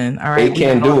season. All right. They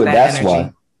can't do it. That's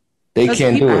why. They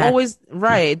can't do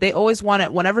it. They always want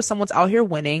it. Whenever someone's out here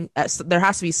winning, there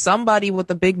has to be somebody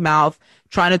with a big mouth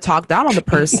trying to talk down on the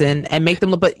person and make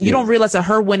them look. But you don't realize that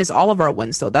her win is all of our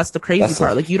wins. So that's the crazy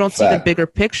part. You don't see the bigger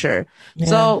picture. Yeah.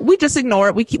 So we just ignore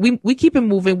it. We keep it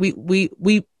moving.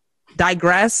 We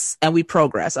digress and we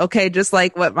progress. Okay, just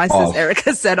like what my sis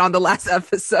Erica said on the last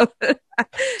episode.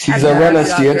 She's a runner,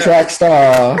 she's a track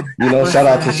star. Shout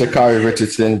out to Sha'Carri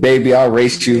Richardson. Baby, I'll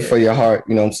race you for your heart.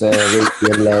 You know what I'm saying? Race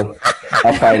your love.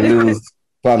 I'll probably lose.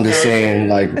 But I'm just saying,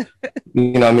 what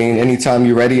I mean? Anytime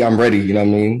you're ready, I'm ready. You know what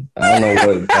I mean? I don't know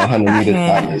what 100-meter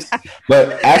time is.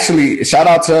 But actually, shout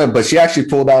out to her. But she actually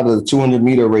pulled out a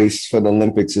 200-meter race for the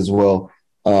Olympics as well.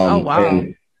 Oh, wow.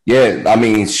 And yeah, I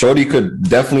mean, Shorty could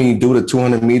definitely do the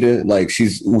 200-meter.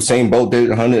 She's Usain Bolt did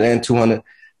 100 and 200.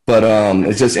 But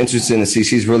it's just interesting to see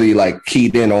she's really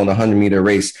keyed in on the 100-meter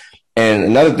race. And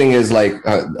another thing is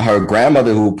her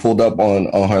grandmother who pulled up on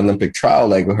her Olympic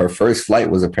trial, her first flight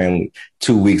was apparently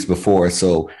 2 weeks before.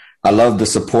 So I love the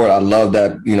support. I love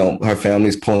that, her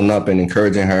family's pulling up and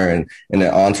encouraging her, and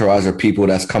the entourage of people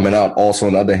that's coming out. Also,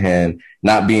 on the other hand,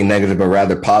 not being negative, but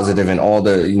rather positive, and all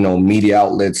the, media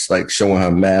outlets showing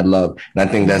her mad love. And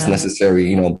I think that's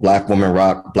necessary. Black women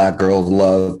rock, Black girls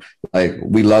love.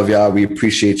 We love y'all. We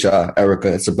appreciate y'all.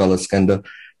 Erica, Isabella, Skenda.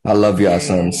 I love y'all,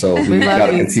 son. So we got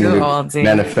to continue to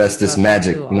manifest this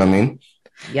magic. You know what I mean?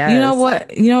 Yes. You know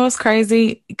what? What's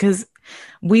crazy? Because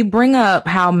we bring up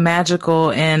how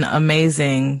magical and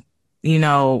amazing,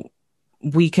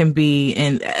 we can be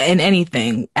in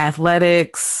anything,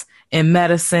 athletics, in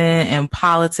medicine, in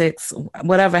politics,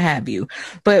 whatever have you.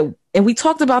 But and we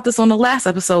talked about this on the last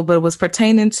episode, but it was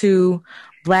pertaining to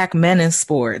Black men in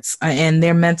sports and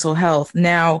their mental health.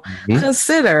 Now,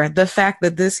 consider the fact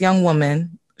that this young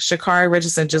woman, Sha'Carri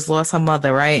Richardson, just lost her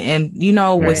mother, right? And, you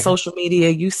know, with social media,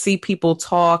 you see people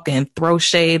talk and throw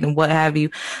shade and what have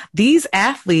you. These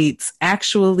athletes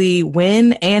actually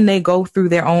win and they go through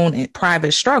their own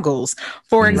private struggles.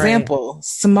 For example,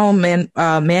 Simone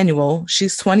Manuel,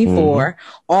 she's 24,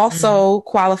 also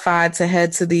qualified to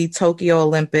head to the Tokyo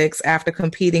Olympics after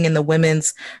competing in the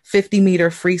women's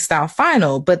 50-meter freestyle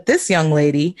final. But this young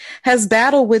lady has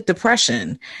battled with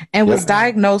depression and was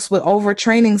diagnosed with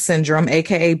overtraining syndrome,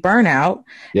 aka burnout,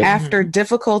 after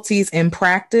difficulties in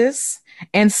practice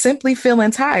and simply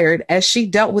feeling tired as she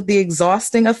dealt with the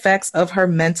exhausting effects of her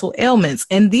mental ailments.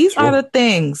 And these are the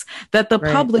things that the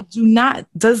public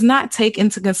does not take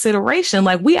into consideration.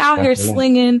 Like, we out here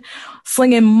slinging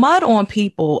mud on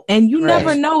people, and you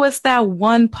never know it's that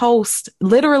one post.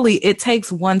 Literally, it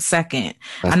takes 1 second.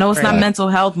 I know it's not Mental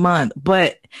Health Month,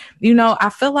 but you know, I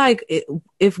feel like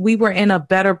if we were in a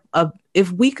better, if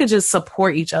we could just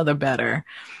support each other better,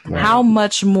 how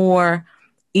much more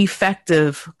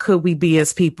effective could we be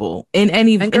as people in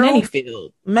any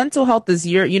field? Mental health is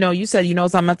you said,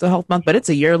 it's not Mental Health Month, but it's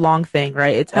a year-long thing,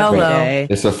 right? It's every day.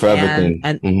 It's a forever thing.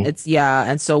 And it's,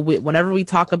 and so whenever we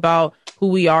talk about who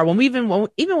we are, when we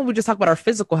just talk about our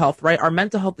physical health, right? Our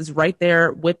mental health is right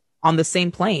there on the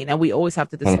same plane, and we always have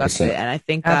to discuss 100%. It. And I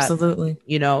think that, absolutely,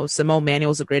 Simone Manuel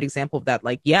is a great example of that.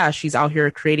 Like, she's out here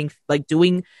creating, like,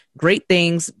 doing great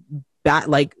things,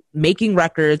 like making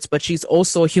records, but she's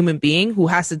also a human being who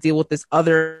has to deal with this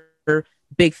other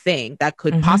big thing that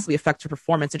could possibly affect her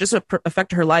performance and just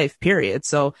affect her life, period.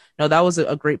 So, that was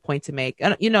a great point to make.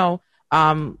 And,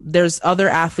 there's other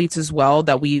athletes as well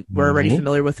that we were already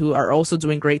familiar with who are also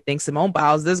doing great things. Simone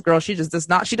Biles, this girl, she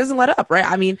doesn't let up, right?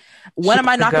 I mean, when am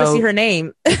I not going to see her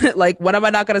name? Like, when am I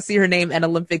not going to see her name and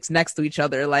Olympics next to each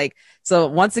other? Like, so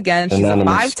once again, she's a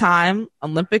 5-time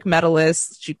Olympic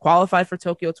medalist. She qualified for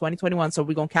Tokyo 2021. So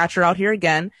we're going to catch her out here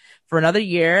again for another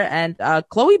year. And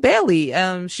Chloe Bailey,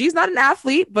 she's not an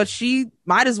athlete, but she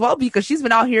might as well be, because she's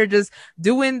been out here just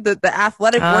doing the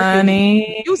athletic work and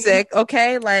music.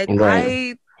 Okay, like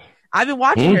I've been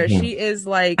watching her. She is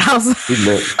like, I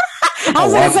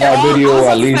watched that video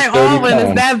at least 30 times.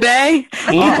 Is that bae?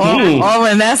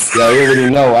 And that's you already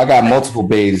know. I got multiple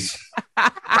bays.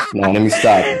 No, let me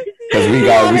stop, because we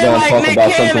gonna talk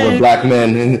about something with black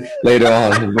men later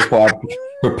on before I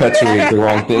perpetuate the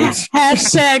wrong things.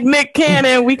 Hashtag Nick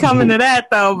Cannon. We coming to that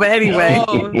though, but anyway.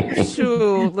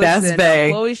 True. Listen, that's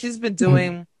bae. Chloe, she's been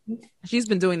doing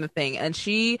the thing, and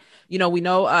she, we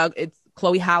know it's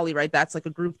Chloe Halle, right? That's like a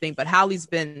group thing, but Halle's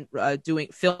been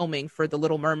filming for the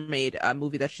Little Mermaid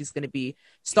movie that she's going to be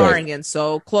starring in.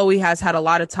 So Chloe has had a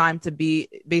lot of time to be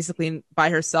basically by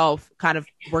herself, kind of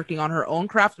working on her own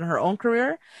craft and her own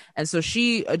career. And so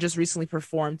she just recently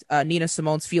performed Nina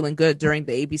Simone's "Feeling Good" during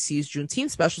the ABC's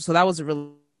Juneteenth special. So that was a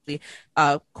really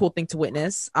cool thing to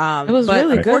witness. It was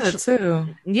really good too.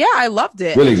 Yeah, I loved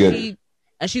it. Really good.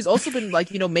 And she's also been like,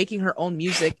 making her own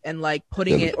music and like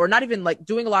putting it, or not even like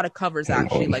doing a lot of covers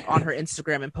actually, like on her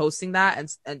Instagram and posting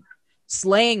that and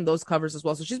slaying those covers as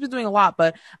well. So she's been doing a lot,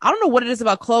 but I don't know what it is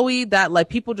about Chloe that like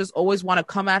people just always want to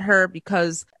come at her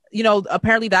because,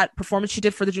 apparently that performance she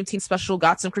did for the Juneteenth special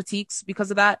got some critiques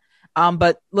because of that.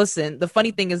 But listen, the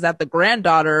funny thing is that the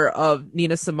granddaughter of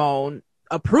Nina Simone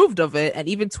approved of it and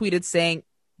even tweeted saying,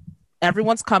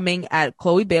 "Everyone's coming at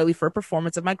Chloe Bailey for a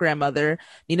performance of my grandmother,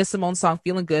 Nina Simone's song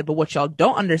Feeling Good. But what y'all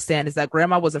don't understand is that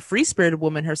grandma was a free-spirited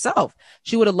woman herself.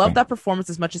 She would have loved that performance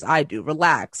as much as I do.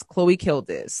 Relax. Chloe killed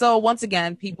it." So once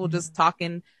again, people just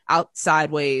talking out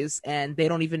sideways and they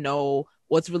don't even know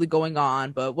what's really going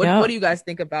on. But what do you guys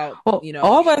think about,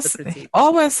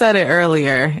 Alwyn said it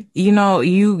earlier,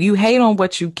 you hate on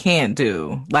what you can't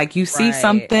do. Like you see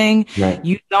something,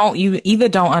 you either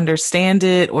don't understand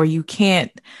it or you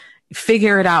can't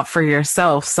figure it out for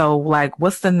yourself. So like,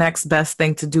 what's the next best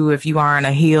thing to do if you aren't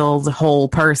a healed whole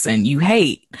person? You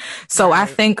hate. So I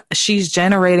think she's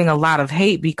generating a lot of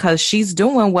hate because she's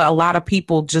doing what a lot of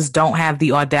people just don't have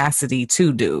the audacity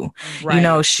to do.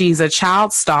 She's a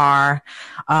child star.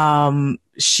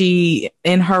 She,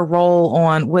 in her role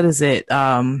on, what is it?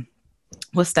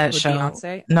 What's that show?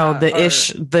 Beyonce? No,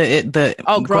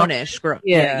 Grownish.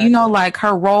 Yeah. Like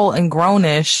her role in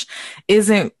Grownish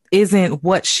isn't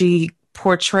what she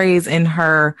portrays in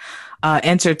her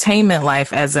entertainment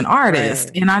life as an artist.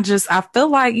 Right. And I feel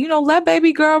like, let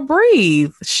baby girl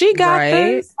breathe. She got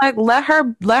this. Like, let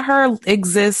her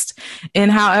exist in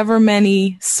however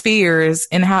many spheres,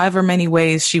 in however many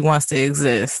ways she wants to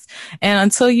exist. And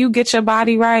until you get your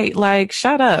body right, like,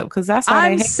 shut up. Cause that's what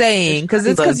I'm saying. Cause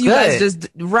it's cause you guys just,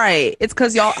 right. It's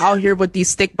cause y'all out here with these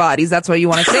stick bodies. That's why you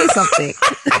want to say something.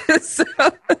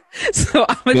 so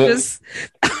I'm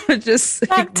just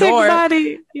ignore.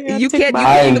 Body. Yeah, you can't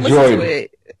even listen to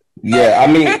it. Yeah,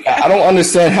 I mean, I don't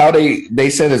understand how they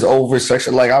said it's over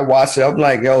sexual. Like, I watched it, I'm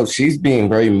like, yo, she's being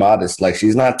very modest. Like,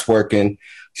 she's not twerking.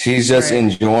 She's just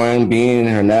enjoying being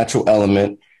in her natural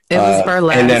element. It was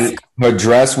burlesque. And then her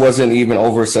dress wasn't even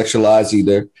over sexualized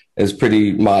either. It's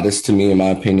pretty modest to me, in my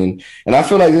opinion. And I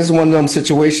feel like this is one of them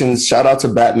situations. Shout out to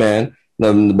Batman,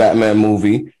 the Batman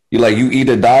movie. You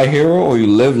either die a hero or you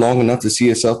live long enough to see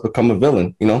yourself become a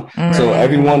villain, Mm-hmm. So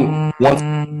everyone wants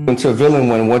into a villain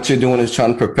when what you're doing is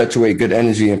trying to perpetuate good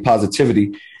energy and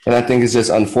positivity. And I think it's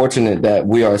just unfortunate that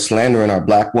we are slandering our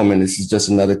Black women. This is just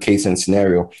another case and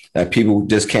scenario that people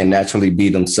just can't naturally be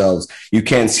themselves. You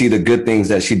can't see the good things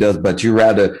that she does, but you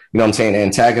rather,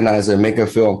 antagonize her, make her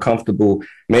feel uncomfortable,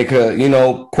 make her,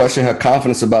 question her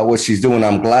confidence about what she's doing.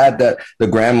 I'm glad that the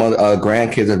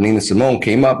grandkids of Nina Simone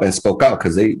came up and spoke out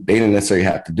because they didn't necessarily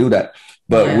have to do that.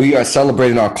 But we are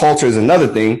celebrating our culture is another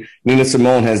thing. Nina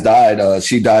Simone has died.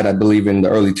 She died, I believe, in the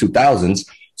early 2000s.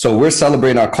 So we're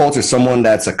celebrating our culture, someone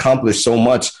that's accomplished so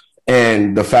much.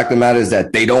 And the fact of the matter is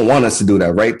that they don't want us to do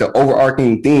that, right? The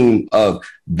overarching theme of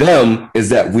them is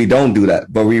that we don't do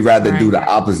that, but we rather do the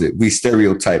opposite. We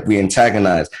stereotype, we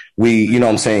antagonize, we,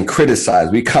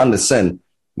 criticize, we condescend.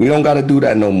 We don't got to do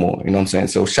that no more. You know what I'm saying?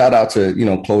 So shout out to,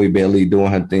 Chloe Bailey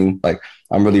doing her thing. Like,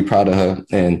 I'm really proud of her.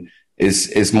 And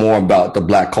it's more about the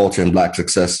Black culture and Black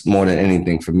success more than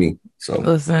anything for me. So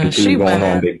listen, she going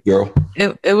on, big girl.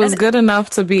 It was good enough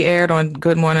to be aired on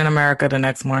Good Morning America the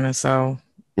next morning. So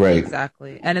right,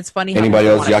 exactly. And it's funny. Anybody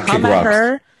else? Y'all kick rocks.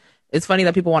 Her. It's funny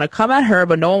that people want to come at her,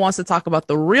 but no one wants to talk about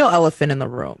the real elephant in the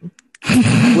room,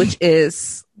 which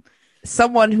is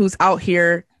someone who's out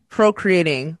here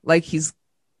procreating like he's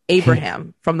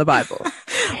Abraham from the Bible.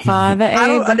 Father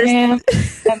Abraham,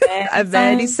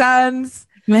 many sons.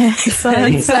 And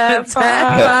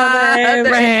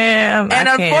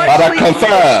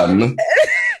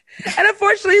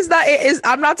unfortunately,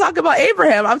 I'm not talking about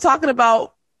Abraham. I'm talking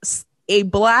about a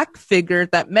Black figure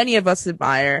that many of us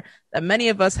admire, that many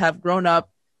of us have grown up,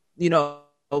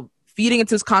 feeding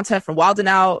into his content from Wild 'N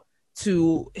Out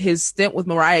to his stint with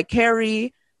Mariah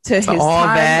Carey to his all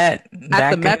time that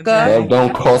at the Mecca. Love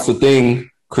don't cost a thing.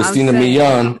 Christina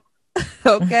Milian.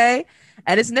 Okay,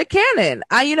 and it's Nick Cannon.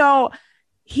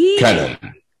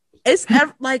 It's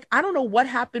like, I don't know what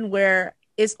happened where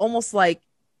it's almost like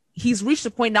he's reached a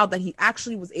point now that he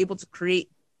actually was able to create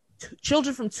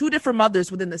children from two different mothers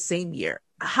within the same year.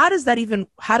 How does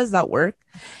that work?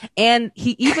 And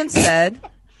he even said,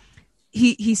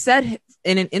 he said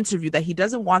in an interview that he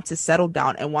doesn't want to settle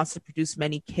down and wants to produce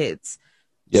many kids.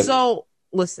 Yep. So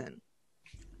listen,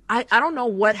 I don't know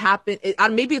what happened.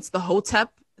 Maybe it's the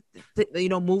Hotep,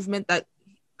 movement that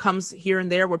comes here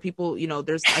and there where people,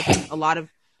 there's I think a lot of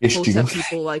Hotep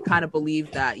people like kind of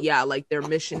believe that, like their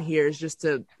mission here is just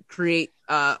to create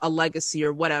a legacy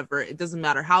or whatever. It doesn't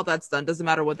matter how that's done. Doesn't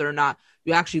matter whether or not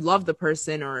you actually love the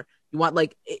person or you want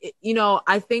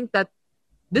I think that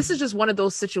this is just one of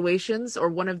those situations or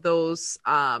one of those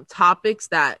topics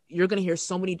that you're going to hear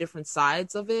so many different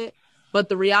sides of it. But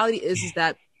the reality is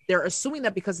that they're assuming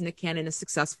that because Nick Cannon is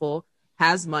successful,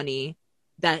 has money,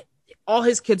 that all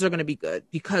his kids are going to be good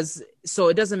so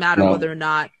it doesn't matter whether or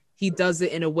not he does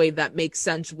it in a way that makes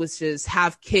sense, which is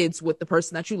have kids with the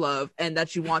person that you love and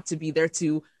that you want to be there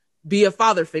to be a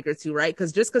father figure to, right?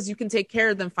 Because just because you can take care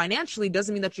of them financially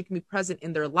doesn't mean that you can be present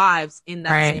in their lives in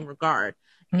that same regard.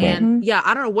 Mm-hmm. And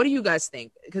I don't know. What do you guys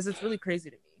think? Because it's really crazy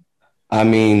to me. I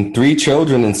mean, 3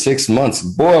 children in 6 months.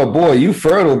 Boy, you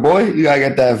fertile, boy. You gotta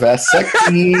get that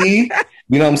vasectomy.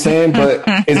 You know what I'm saying? But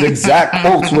his exact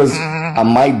quotes was, I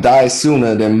might die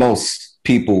sooner than most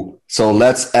people. So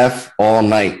let's F all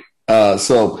night.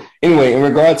 So anyway, in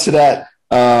regards to that,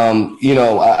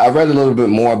 I read a little bit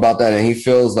more about that, and he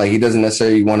feels like he doesn't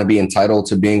necessarily want to be entitled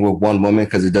to being with one woman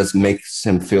because it does make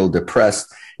him feel depressed,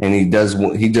 and he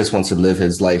just wants to live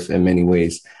his life in many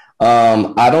ways.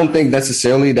 I don't think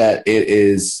necessarily that it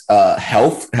is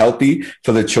healthy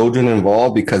for the children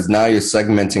involved because now you're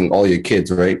segmenting all your kids,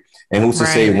 right? And who's to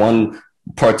say one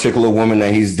particular woman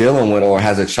that he's dealing with or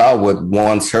has a child with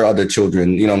wants her other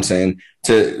children, you know what I'm saying,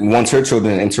 wants her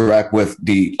children to interact with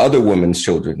the other women's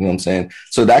children, you know what I'm saying?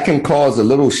 So that can cause a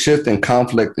little shift in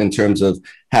conflict in terms of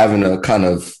having a kind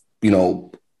of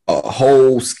a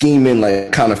whole scheming,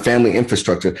 like kind of family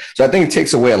infrastructure. So I think it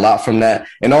takes away a lot from that.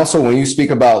 And also when you speak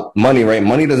about money, right?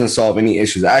 Money doesn't solve any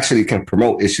issues. It actually can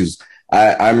promote issues.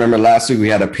 I remember last week we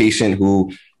had a patient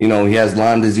who, he has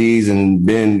Lyme disease and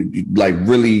been like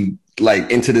really like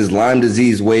into this Lyme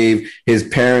disease wave. His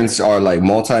parents are like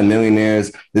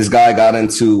multimillionaires. This guy got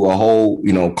into a whole,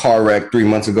 car wreck 3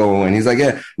 months ago. And he's like,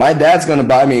 yeah, my dad's going to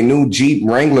buy me a new Jeep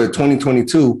Wrangler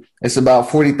 2022. It's about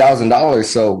 $40,000.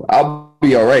 So I'll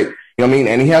be all right. You know what I mean?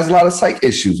 And he has a lot of psych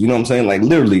issues. You know what I'm saying? Like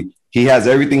literally he has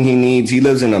everything he needs. He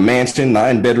lives in a mansion,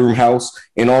 9-bedroom house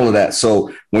and all of that.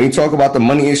 So when you talk about the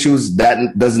money issues,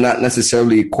 that does not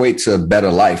necessarily equate to a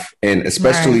better life. And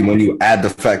especially when you add the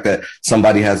fact that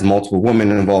somebody has multiple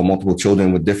women involved, multiple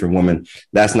children with different women,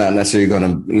 that's not necessarily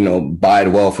going to, bide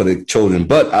well for the children.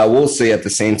 But I will say at the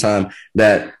same time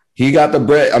that he got the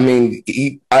bread. I mean,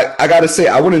 I got to say,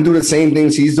 I wouldn't do the same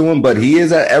things he's doing, but he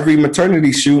is at every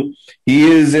maternity shoot. He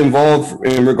is involved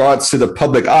in regards to the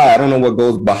public eye. I don't know what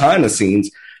goes behind the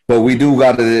scenes, but we do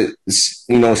got to,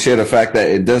 share the fact that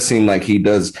it does seem like he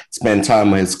does spend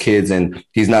time with his kids, and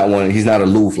he's not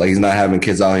aloof. Like he's not having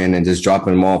kids out here and then just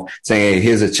dropping them off saying, hey,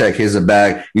 here's a check, here's a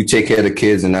bag. You take care of the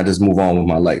kids and I just move on with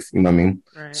my life. You know what I mean?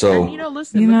 Right. So, and,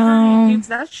 listen, maternity kids,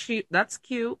 that's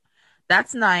cute.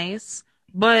 That's nice.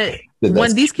 But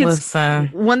when these kids,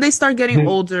 when they start getting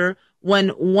older, when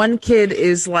one kid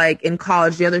is like in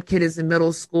college, the other kid is in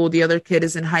middle school, the other kid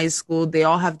is in high school, they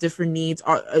all have different needs.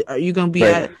 Are you going to be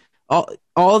at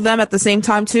all of them at the same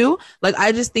time too? Like,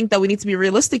 I just think that we need to be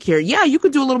realistic here. Yeah, you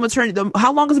could do a little maternity.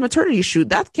 How long is a maternity shoot?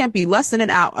 That can't be less than an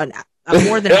hour,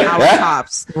 more than an hour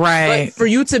tops. Right. But for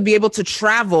you to be able to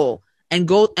travel and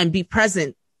go and be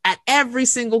present at every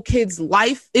single kid's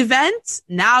life event,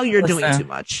 now you're doing too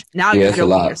much. Now you're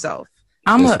joking yourself.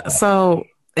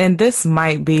 And this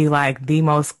might be like the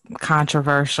most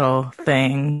controversial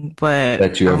thing,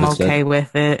 but I'm okay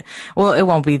with it. Well, it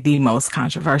won't be the most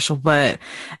controversial, but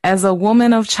as a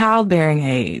woman of childbearing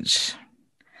age,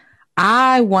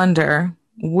 I wonder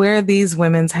where these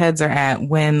women's heads are at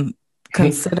when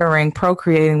considering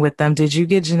procreating with them. Did you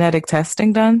get genetic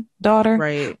testing done, daughter?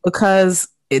 Right. Because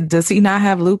does he not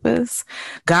have lupus?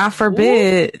 God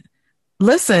forbid. Ooh.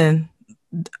 Listen,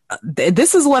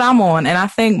 this is what I'm on. And I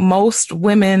think most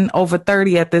women over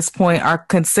 30 at this point are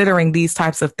considering these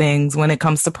types of things when it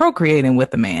comes to procreating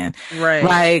with a man. Right.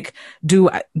 Like, do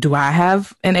I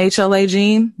have an HLA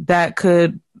gene that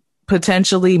could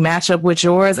potentially match up with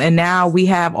yours? And now we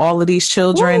have all of these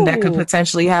children that could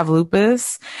potentially have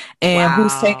lupus, and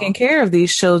who's taking care of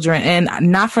these children? And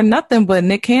not for nothing, but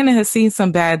Nick Cannon has seen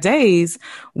some bad days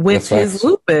with his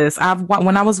lupus.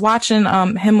 When I was watching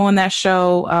him on that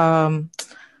show,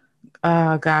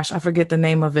 gosh, I forget the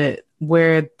name of it,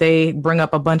 where they bring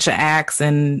up a bunch of acts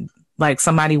and like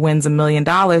somebody wins $1 million.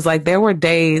 Like there were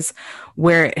days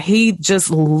where he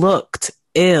just looked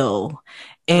ill,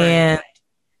 and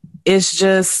it's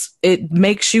just, it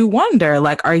makes you wonder,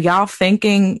 like, are y'all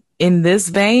thinking in this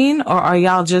vein, or are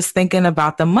y'all just thinking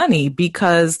about the money?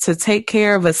 Because to take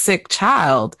care of a sick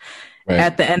child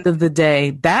at the end of the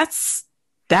day, that's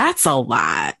a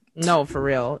lot. No, for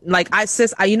real. Like,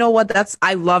 you know what?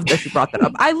 I love that you brought that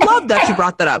up. I love that you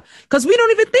brought that up, because we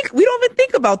don't even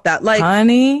think about that. Like,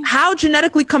 honey, how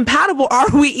genetically compatible are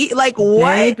we? Like,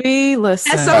 what? Baby,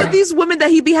 listen. And some of these women that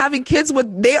he be having kids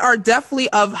with, they are definitely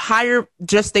of higher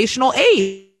gestational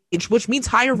age, which means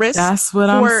higher risk. That's what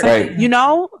I'm saying. You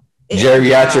know,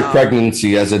 geriatric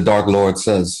pregnancy, as a Dark Lord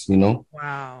says. You know.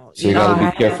 Wow. So you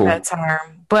gotta be careful. That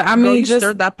term. But I mean, you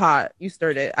stirred that pot. You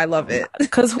stirred it. I love it.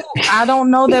 Because I don't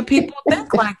know that people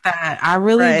think like that. I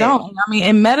really don't. I mean,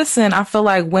 in medicine, I feel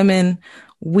like women,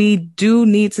 we do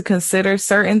need to consider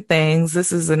certain things.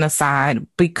 This is an aside,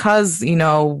 because,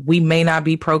 we may not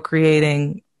be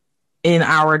procreating in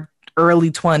our early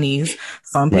 20s.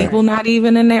 Some people not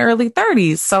even in their early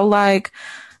 30s. So like,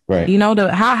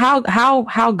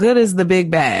 how good is the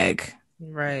big bag?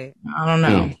 Right. I don't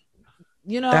know.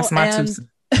 That's my 2 cents.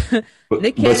 But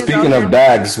speaking of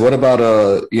bags, what about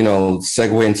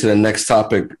segue into the next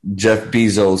topic? Jeff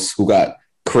Bezos, who got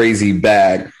crazy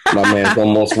bag. My man's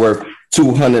almost worth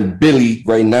 200 billion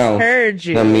right now. Heard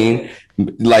you. I mean,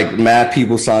 like, mad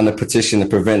people signed a petition to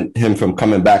prevent him from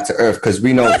coming back to Earth, because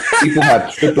we know people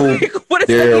have tripled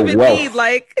their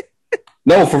wealth.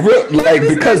 No, for real. Like,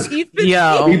 because we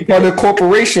part of the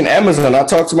corporation, Amazon. I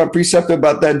talked to my preceptor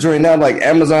about that during now. Like,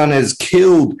 Amazon has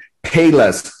killed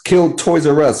Payless, killed Toys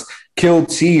R Us,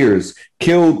 killed Sears,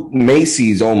 killed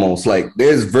Macy's almost. Like,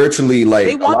 there's virtually like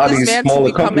they want a lot this of these man smaller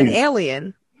to become companies. an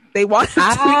alien. They want him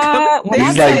to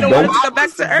He's like, they don't want him to come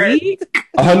back to Earth.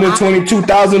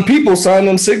 122,000 people signed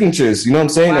them signatures. You know what I'm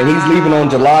saying? And he's leaving on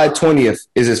July 20th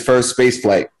is his first space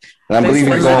flight. And I believe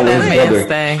he's going with his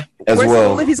brother as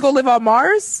well. He's going to live on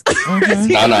Mars? No, he's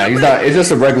not. It's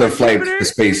just a regular flight to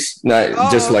space,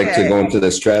 not just like to go into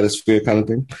the stratosphere kind of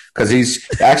thing. Because he's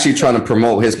actually trying to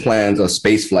promote his plans of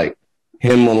space flight.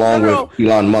 Him along with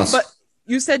Elon Musk. But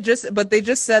you said they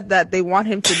just said that they want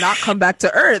him to not come back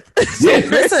to Earth. So yeah,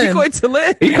 where's he going to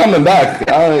live? He coming back.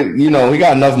 He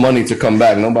got enough money to come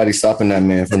back. Nobody's stopping that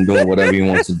man from doing whatever he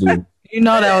wants to do. You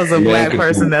know that was a black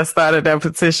person that started that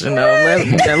petition, though.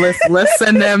 Let's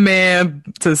send that man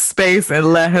to space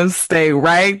and let him stay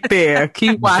right there.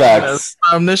 Keep watching us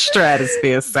from the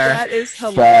stratosphere, sir. That is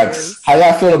hilarious. Facts. How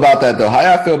y'all feel about that, though? How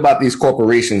y'all feel about these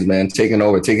corporations, man, taking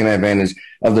advantage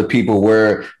of the people,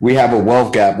 where we have a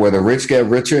wealth gap where the rich get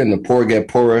richer and the poor get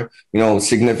poorer?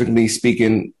 Significantly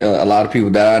speaking, a lot of people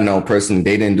that I know personally,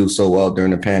 they didn't do so well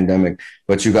during the pandemic.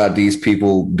 But you got these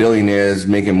people, billionaires,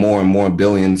 making more and more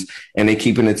billions, and they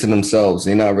keeping it to themselves.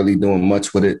 They're not really doing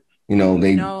much with it. They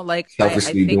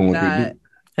selfishly doing what they do.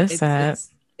 It's sad.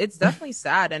 It's definitely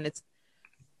sad, and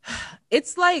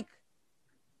it's like,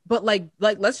 but like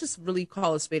let's just really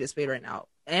call a spade right now.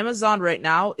 Amazon right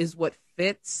now is what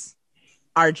fits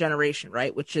our generation,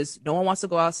 right? Which is no one wants to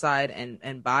go outside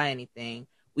and buy anything.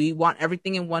 We want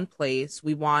everything in one place.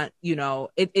 We want,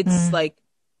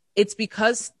 it's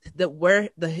because where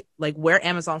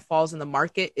Amazon falls in the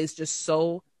market is just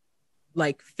so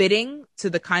fitting to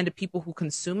the kind of people who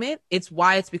consume it. It's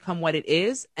why it's become what it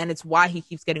is, and it's why he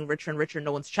keeps getting richer and richer.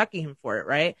 No one's checking him for it,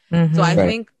 right? Mm-hmm. So I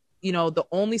think the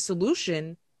only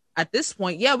solution at this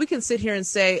point, we can sit here and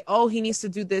say, oh, he needs to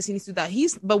do this, he needs to do that.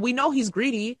 But we know he's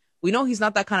greedy. We know he's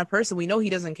not that kind of person. We know he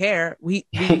doesn't care.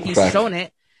 He's shown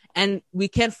it. And we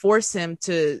can't force him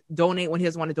to donate when he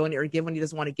doesn't want to donate or give when he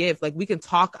doesn't want to give. We can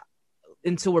talk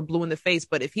until we're blue in the face,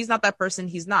 but if he's not that person,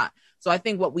 he's not. So I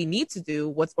think what we need to do,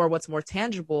 what's more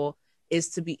tangible, is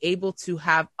to be able to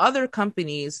have other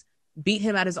companies beat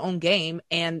him at his own game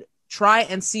and try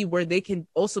and see where they can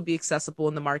also be accessible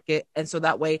in the market. And so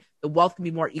that way the wealth can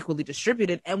be more equally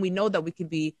distributed. And we know that we can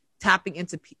be tapping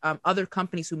into other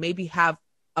companies who maybe have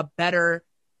a better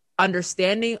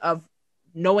understanding of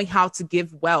knowing how to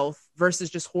give wealth versus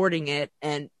just hoarding it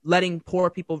and letting poor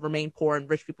people remain poor and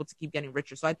rich people to keep getting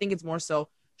richer. So I think it's more so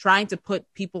trying to put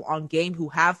people on game who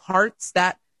have hearts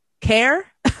that care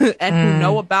and who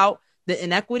know about the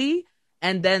inequity,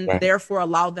 and then therefore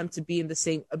allow them to be in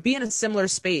a similar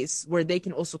space where they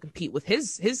can also compete with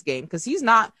his game. Because he's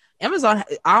not Amazon.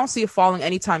 I don't see it falling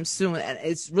anytime soon. And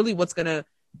it's really what's going to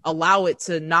allow it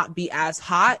to not be as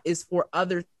hot is for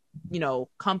other,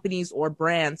 companies or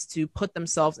brands to put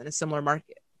themselves in a similar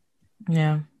market.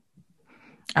 Yeah,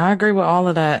 I agree with all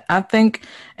of that. I think,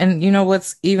 and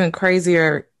what's even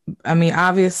crazier, I mean,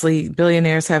 obviously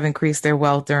billionaires have increased their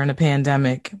wealth during the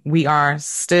pandemic. We are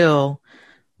still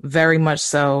very much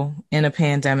so in a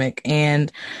pandemic, and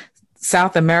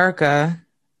South America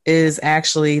is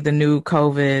actually the new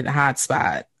COVID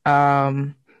hotspot.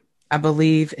 I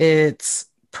believe it's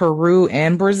Peru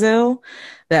and Brazil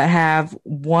that have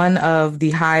one of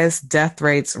the highest death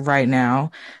rates right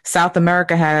now. South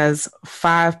America has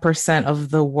 5% of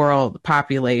the world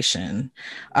population.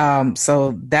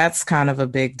 So that's kind of a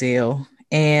big deal.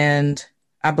 And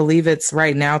I believe it's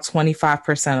right now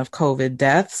 25% of COVID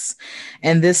deaths.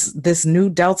 And this new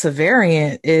Delta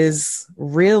variant is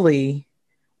really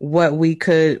what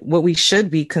we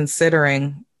should be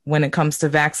considering when it comes to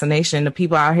vaccination. The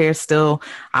people out here still,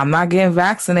 I'm not getting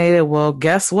vaccinated. Well,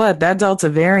 guess what? That Delta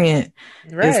variant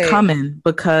is coming,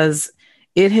 because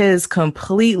it has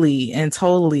completely and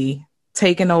totally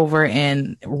taken over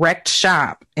and wrecked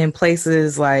shop in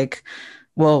places like,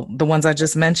 the ones I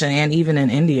just mentioned, and even in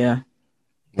India.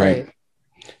 Right.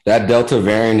 That Delta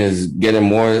variant is getting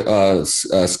more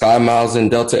sky miles than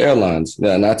Delta Airlines.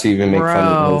 Not to even make fun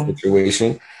of the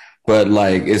situation. But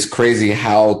it's crazy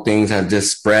how things have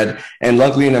just spread. And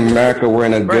luckily in America, we're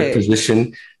in a good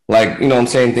position.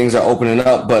 Things are opening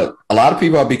up, but a lot of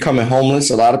people are becoming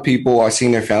homeless. A lot of people are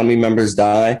seeing their family members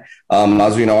die. I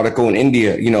was reading an article in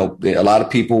India, a lot of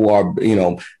people are,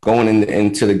 going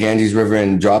into the Ganges River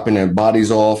and dropping their bodies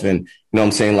off. And, now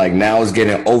it's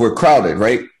getting overcrowded,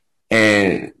 right?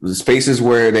 And the spaces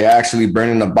where they're actually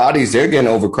burning the bodies, they're getting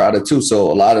overcrowded too.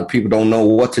 So a lot of people don't know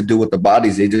what to do with the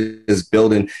bodies. They just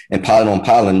building and piling on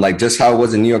piling, just how it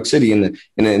was in New York City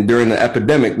during the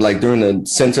epidemic, during the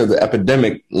center of the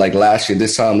epidemic,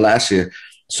 this time last year.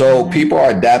 So people are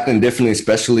adapting differently,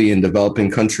 especially in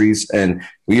developing countries. And,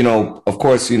 of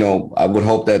course, I would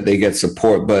hope that they get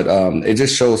support, but it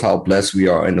just shows how blessed we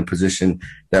are in the position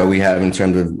that we have in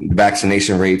terms of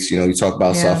vaccination rates. You talk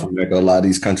about South America, a lot of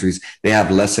these countries, they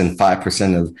have less than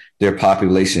 5% of their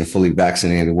population fully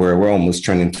vaccinated, where we're almost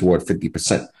trending toward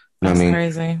 50%. You know what I mean?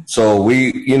 Crazy. So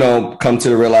we, come to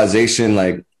the realization,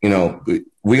 like,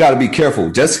 we got to be careful.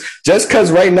 Just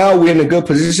because right now we're in a good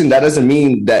position, that doesn't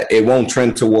mean that it won't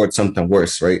trend towards something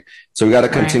worse, right? So we got to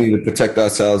continue to protect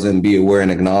ourselves and be aware and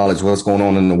acknowledge what's going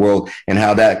on in the world and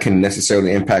how that can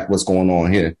necessarily impact what's going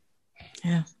on here.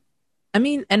 Yeah. I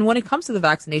mean, and when it comes to the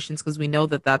vaccinations, because we know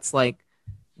that that's like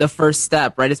the first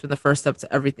step, right? It's been the first step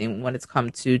to everything when it's come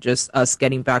to just us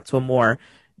getting back to a more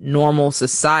normal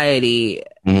society.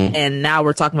 And now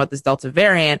we're talking about this Delta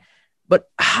variant, but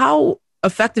how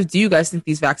effective do you guys think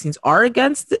these vaccines are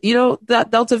against, that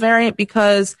Delta variant?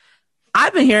 Because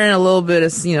I've been hearing a little bit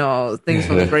of, things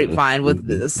from the grapevine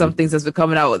with some things that's been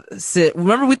coming out with.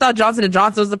 Remember, we thought Johnson &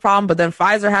 Johnson was the problem, but then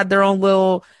Pfizer had their own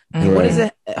little, what is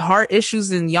it, heart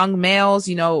issues in young males.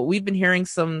 We've been hearing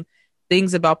some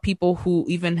things about people who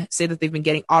even say that they've been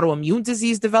getting autoimmune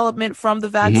disease development from the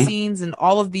vaccines and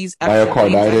all of these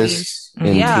myocarditis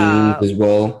in teens as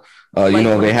well.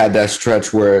 They had that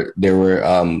stretch where there were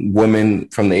women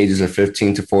from the ages of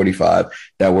 15 to 45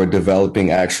 that were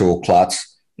developing actual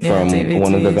clots from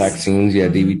one of the vaccines,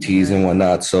 DVTs and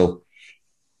whatnot. So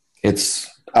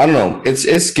I don't know,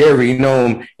 it's scary,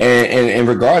 and in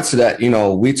regards to that,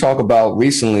 we talk about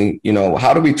recently,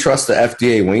 how do we trust the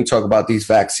FDA when you talk about these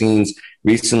vaccines?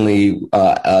 Recently,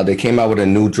 they came out with a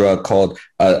new drug called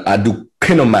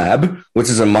aducanumab, which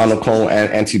is a monoclonal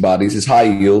antibodies. It's high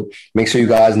yield. Make sure you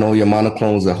guys know your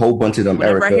monoclones, a whole bunch of them,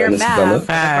 Erica and Isabella,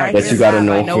 that you got to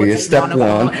know for your step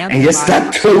 1 and your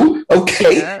step 2.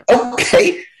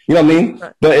 Okay. You know what I mean?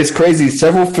 But it's crazy.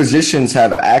 Several physicians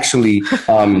have actually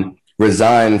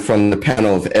resigned from the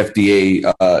panel of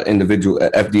FDA individual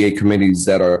FDA committees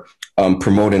that are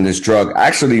promoting this drug.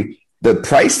 Actually, the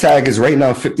price tag is right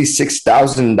now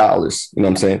 $56,000. You know what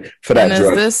I'm saying, for that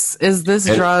drug. Is this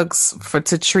drugs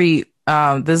to treat?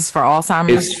 This is for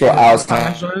Alzheimer's. It's for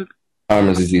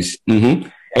Alzheimer's disease.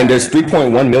 And there's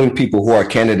 3.1 million people who are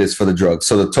candidates for the drug.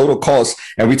 So the total cost,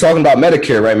 and we're talking about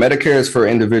Medicare, right? Medicare is for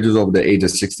individuals over the age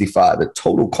of 65. The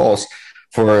total cost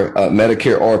for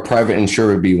Medicare or private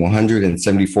insurer would be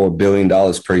 $174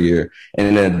 billion per year.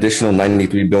 And an additional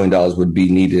 $93 billion would be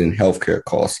needed in healthcare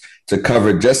costs to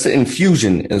cover just the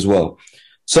infusion as well.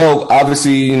 So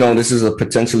obviously, this is a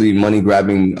potentially money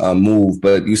grabbing move,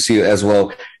 but you see as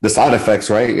well the side effects,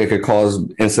 right? It could cause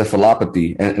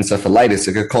encephalopathy and encephalitis.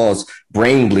 It could cause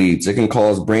brain bleeds. It can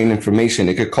cause brain inflammation.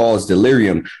 It could cause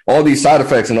delirium, all these side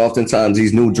effects. And oftentimes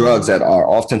these new drugs that are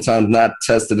oftentimes not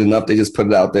tested enough, they just put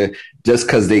it out there just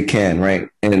because they can, right?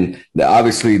 And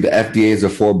obviously the FDA is a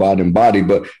foreboding body,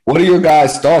 but what are your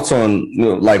guys' thoughts on,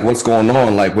 like what's going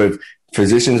on, like with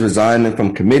physicians resigning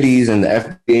from committees and the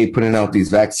FDA putting out these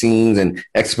vaccines and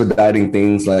expediting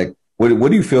things? Like, what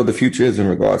do you feel the future is in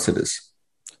regards to this?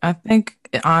 I think,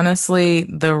 honestly,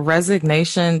 the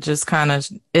resignation just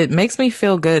it makes me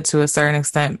feel good to a certain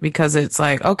extent, because it's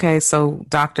like, okay, so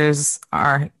doctors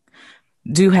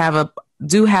do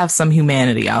have some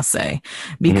humanity, I'll say,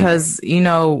 because,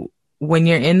 when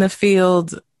you're in the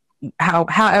field,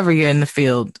 however you're in the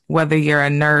field, whether you're a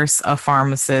nurse, a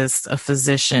pharmacist, a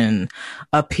physician,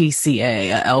 a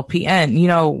PCA, a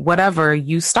LPN, whatever,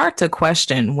 you start to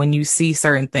question when you see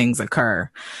certain things occur.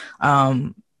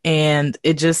 And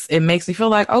it makes me feel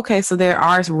like, okay, so there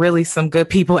are really some good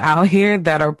people out here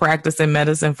that are practicing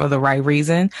medicine for the right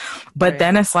reason. But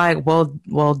then it's like, well,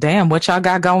 damn, what y'all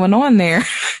got going on there?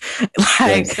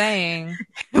 Like, saying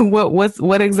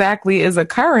what exactly is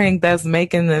occurring that's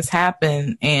making this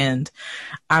happen? And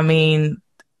I mean,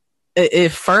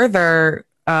 it further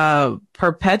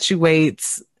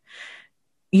perpetuates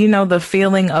the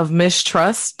feeling of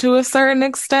mistrust to a certain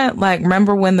extent. Like,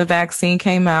 remember when the vaccine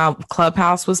came out,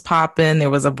 Clubhouse was popping. There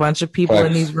was a bunch of people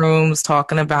in these rooms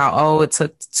talking about,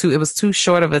 it was too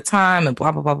short of a time and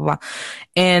blah, blah, blah, blah.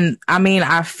 And I mean,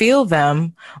 I feel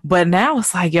them, but now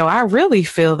it's like, I really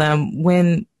feel them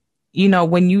when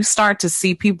you start to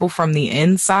see people from the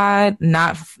inside,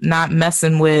 not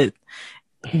messing with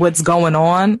what's going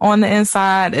on the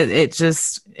inside.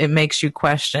 It makes you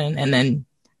question. And then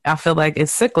I feel like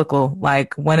it's cyclical.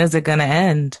 Like, when is it going to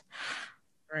end?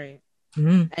 Right.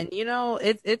 And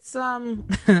it's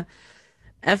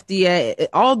FDA,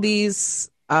 all these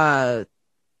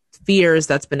fears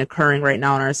that's been occurring right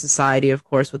now in our society, of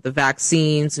course, with the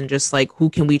vaccines and just like, who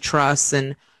can we trust?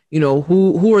 And,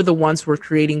 who are the ones who are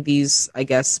creating these, I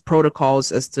guess,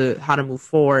 protocols as to how to move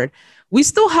forward. We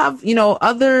still have,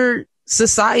 other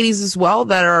societies as well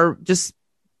that are just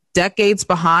decades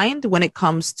behind when it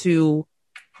comes to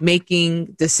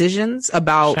making decisions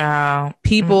about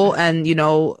people and,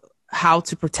 how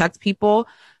to protect people.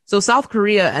 So South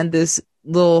Korea and this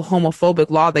little homophobic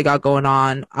law they got going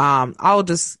on, I'll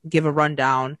just give a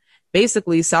rundown.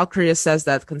 Basically, South Korea says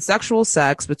that consensual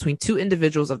sex between two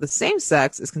individuals of the same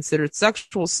sex is considered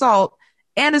sexual assault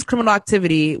and is criminal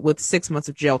activity with 6 months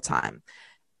of jail time.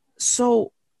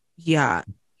 So, yeah,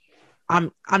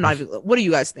 I'm not even. What do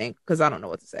you guys think? Because I don't know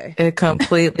what to say. It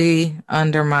completely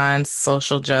undermines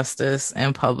social justice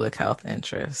and public health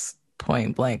interests.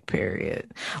 Point blank,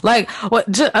 period. Like, what?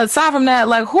 Aside from that,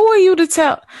 like, who are you to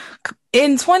tell?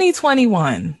 In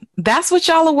 2021, that's what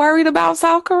y'all are worried about,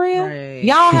 South Korea? Right.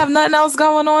 Y'all have nothing else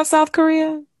going on, South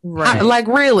Korea? Right. Like,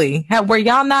 really? Were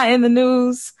y'all not in the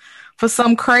news for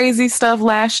some crazy stuff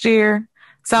last year?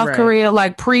 South Korea,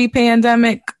 like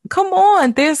pre-pandemic? Come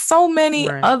on. There's so many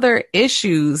other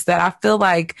issues that I feel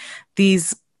like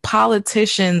these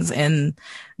politicians and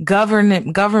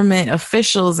government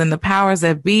officials and the powers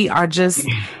that be are just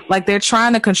like, they're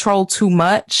trying to control too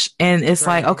much. And it's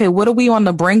like, okay, what are we on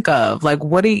the brink of? Like,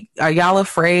 are y'all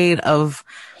afraid of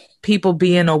people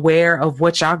being aware of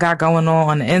what y'all got going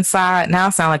on the inside? Now I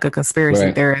sound like a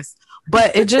conspiracy theorist,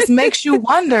 but it just makes you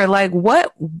wonder, like,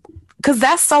 what? Because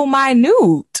that's so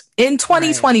minute in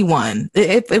 2021.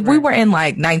 If we were in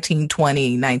like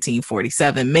 1920,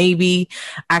 1947, maybe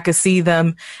I could see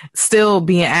them still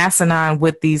being asinine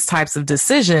with these types of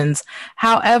decisions.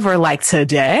 However, like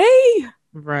today,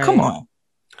 come on.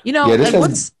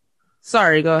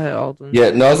 Sorry, go ahead, Alden. Yeah,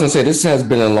 no, I was going to say, this has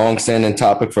been a long-standing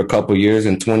topic for a couple of years.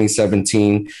 In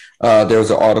 2017, there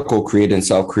was an article created in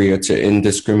South Korea to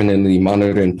indiscriminately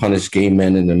monitor and punish gay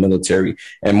men in the military.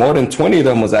 And more than 20 of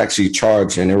them was actually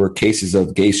charged, and there were cases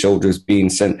of gay soldiers being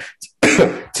sent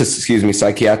to,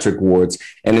 psychiatric wards.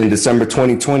 And in December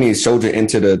 2020, a soldier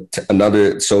entered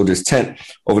another soldier's tent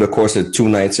over the course of 2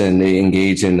 nights, and they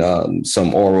engaged in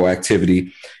some oral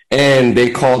activity. And they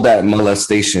called that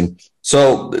molestation.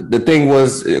 So the thing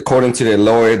was, according to their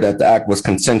lawyer, that the act was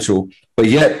consensual, but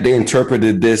yet they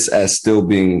interpreted this as still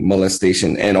being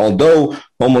molestation. And although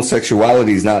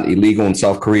homosexuality is not illegal in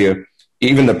South Korea,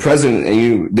 even the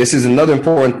president, this is another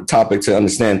important topic to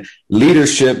understand,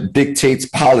 leadership dictates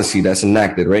policy that's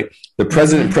enacted, right? The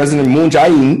President Moon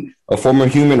Jae-in, a former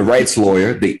human rights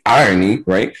lawyer, the irony,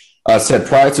 right, said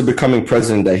prior to becoming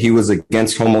president that he was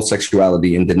against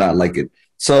homosexuality and did not like it.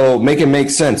 So make it make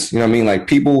sense. You know what I mean? Like,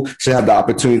 people should have the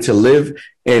opportunity to live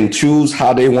and choose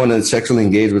how they want to sexually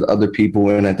engage with other people.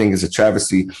 And I think it's a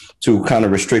travesty to kind of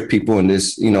restrict people in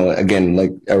this, again, like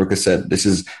Erica said, this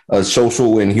is a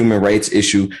social and human rights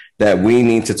issue that we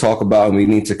need to talk about and we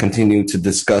need to continue to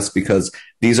discuss, because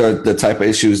these are the type of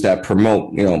issues that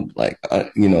promote,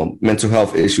 mental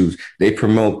health issues. They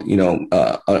promote,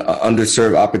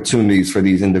 underserved opportunities for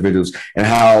these individuals and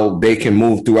how they can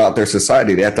move throughout their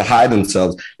society. They have to hide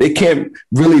themselves. They can't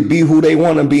really be who they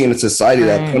want to be in a society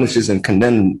that punishes and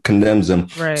condemns them.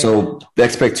 Right. So the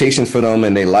expectations for them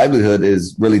and their livelihood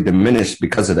is really diminished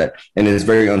because of that. And it is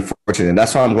very unfortunate. And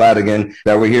that's why I'm glad, again,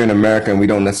 that we're here in America and we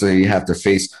don't necessarily have to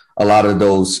face a lot of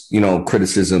those,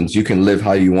 criticisms. You can live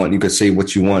how you want. You could say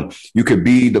what you want. You could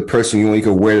be the person you want. You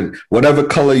could wear whatever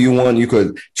color you want. You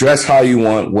could dress how you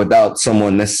want without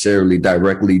someone necessarily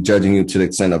directly judging you to the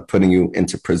extent of putting you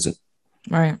into prison.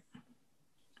 Right.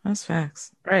 That's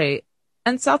facts. Right.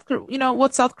 And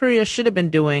what South Korea should have been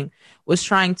doing was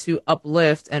trying to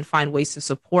uplift and find ways to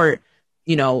support,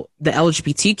 the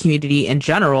LGBT community in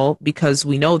general, because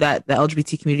we know that the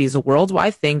LGBT community is a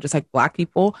worldwide thing, just like Black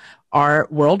people are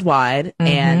worldwide,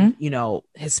 and,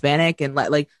 Hispanic and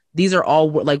like these are all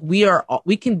like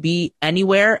we can be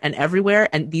anywhere and everywhere.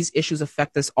 And these issues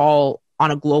affect us all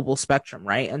on a global spectrum.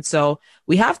 Right. And so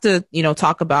we have to,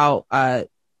 talk about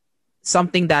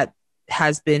something that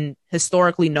has been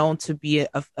historically known to be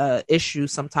a issue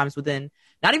sometimes within,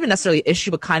 not even necessarily an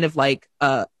issue, but kind of like,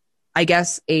 I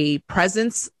guess, a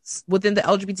presence within the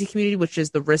LGBT community, which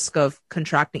is the risk of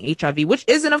contracting HIV, which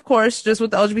isn't, of course, just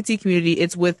with the LGBT community.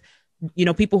 It's with,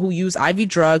 people who use IV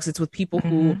drugs. It's with people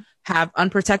who have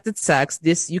unprotected sex.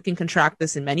 You can contract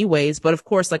this in many ways. But of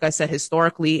course, like I said,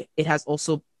 historically, it has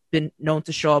also been known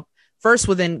to show up first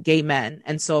within gay men.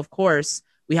 And so, of course,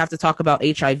 we have to talk about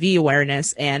HIV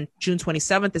awareness, and June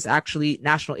 27th is actually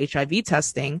National HIV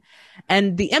Testing.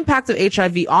 And the impact of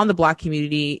HIV on the Black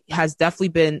community has definitely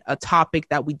been a topic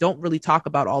that we don't really talk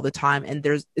about all the time. And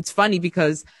it's funny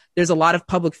because there's a lot of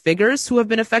public figures who have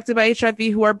been affected by HIV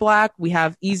who are Black. We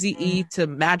have Eazy-E to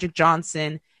Magic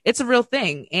Johnson, it's a real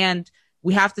thing. And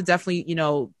we have to definitely,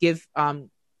 give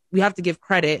we have to give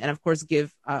credit and of course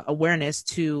give awareness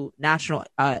to national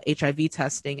HIV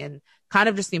testing and kind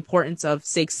of just the importance of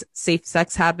safe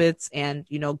sex habits and,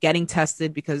 getting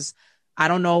tested, because I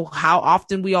don't know how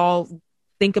often we all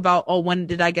think about, oh, when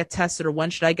did I get tested or when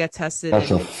should I get tested?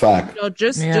 That's a fact.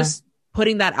 Just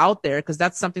putting that out there, because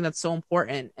that's something that's so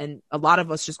important. And a lot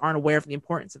of us just aren't aware of the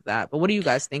importance of that. But what do you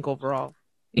guys think overall?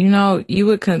 You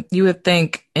would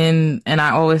think and I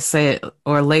always say it,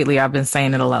 or lately I've been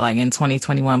saying it a lot, like in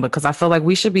 2021, because I feel like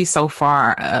we should be so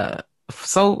far,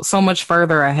 so much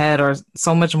further ahead or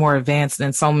so much more advanced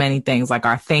in so many things, like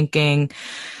our thinking,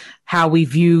 how we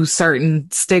view certain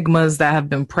stigmas that have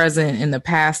been present in the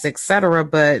past, etc.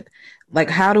 But like,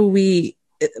 how do we,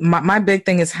 my big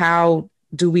thing is, how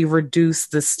do we reduce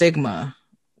the stigma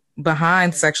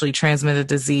behind sexually transmitted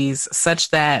disease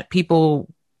such that people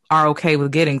are okay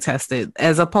with getting tested,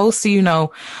 as opposed to,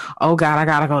 oh God, I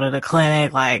gotta go to the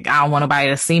clinic. Like, I don't want nobody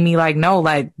to see me. Like, no,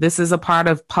 like, this is a part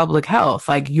of public health,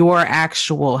 like your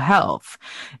actual health.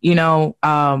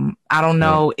 I don't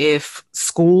know if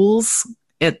schools,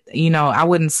 I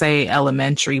wouldn't say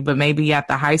elementary, but maybe at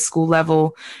the high school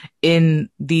level in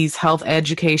these health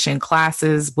education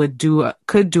classes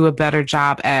could do a better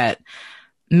job at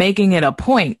making it a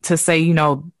point to say,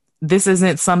 this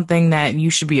isn't something that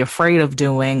you should be afraid of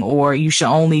doing, or you should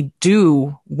only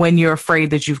do when you're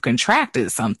afraid that you've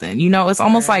contracted something. It's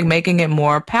almost like making it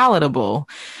more palatable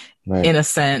in a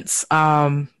sense,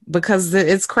 because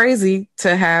it's crazy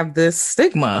to have this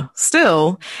stigma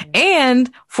still, and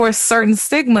for certain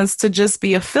stigmas to just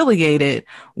be affiliated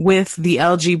with the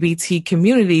LGBT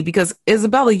community. Because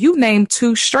Isabella, you named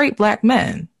 2 straight Black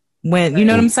men. When, you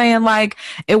know what I'm saying? Like,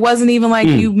 it wasn't even like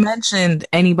you mentioned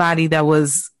anybody that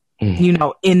was, in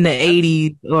the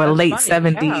 80s or late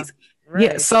 70s.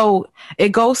 Yeah. So it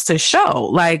goes to show,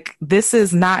 like, this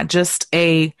is not just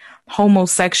a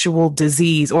homosexual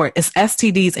disease, or it's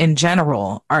STDs in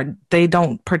general, they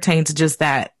don't pertain to just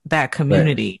that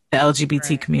community, the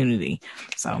LGBT community.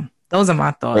 So those are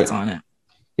my thoughts on it.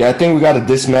 Yeah, I think we got to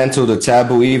dismantle the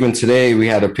taboo. Even today, we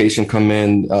had a patient come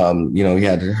in, he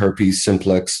had herpes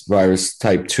simplex virus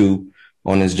type 2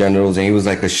 on his genitals, and he was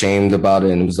like ashamed about it,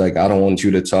 and it was like, I don't want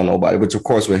you to tell nobody, which of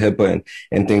course with HIPAA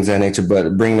and things of that nature.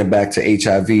 But bringing it back to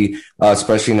HIV,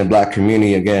 especially in the Black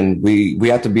community, again, we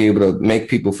have to be able to make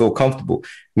people feel comfortable,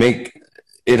 make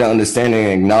it an understanding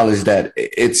and acknowledge that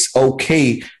it's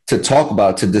okay to talk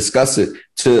about, to discuss it,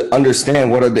 to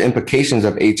understand what are the implications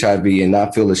of HIV and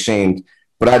not feel ashamed.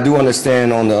 But I do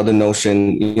understand on the other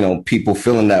notion, people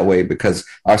feeling that way because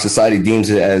our society deems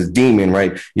it as demon,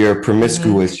 right? You're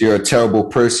promiscuous, you're a terrible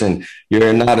person,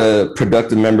 you're not a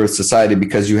productive member of society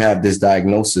because you have this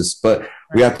diagnosis. But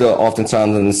we have to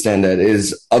oftentimes understand that it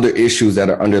is other issues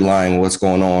that are underlying what's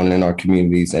going on in our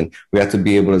communities. And we have to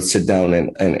be able to sit down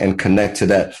and connect to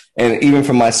that. And even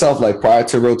for myself, like prior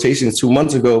to rotations 2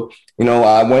 months ago,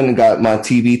 I went and got my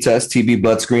TB test, TB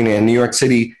blood screening in New York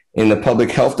City. In the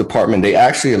public health department, they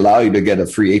actually allow you to get a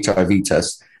free HIV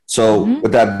test. So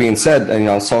with that being said,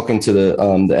 I was talking to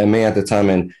the MA at the time,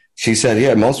 and she said,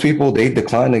 yeah, most people, they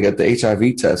decline to get the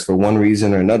HIV test for one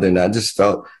reason or another. And I just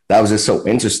felt that was just so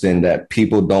interesting that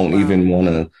people don't even want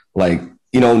to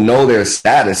know their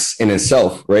status in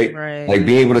itself, right? Like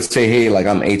being able to say, hey, like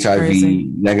I'm HIV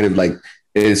negative, like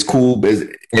is cool.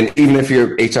 And even if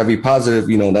you're HIV positive,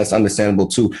 that's understandable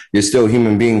too. You're still a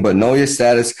human being, but know your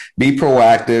status, be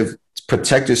proactive,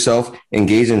 protect yourself,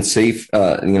 engage in safe,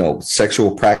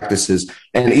 sexual practices.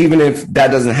 And even if that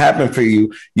doesn't happen for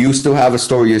you, you still have a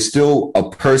story. You're still a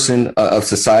person of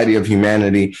society, of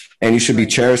humanity, and you should be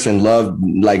cherished and loved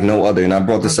like no other. And I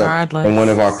brought this up in one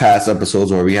of our past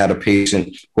episodes where we had a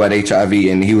patient who had HIV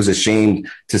and he was ashamed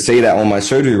to say that on my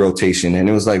surgery rotation. And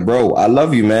it was like, bro, I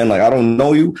love you, man. Like, I don't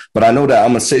know you, but I know that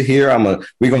I'm going to sit here.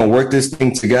 We're going to work this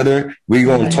thing together. We're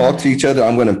going to talk to each other.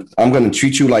 I'm going to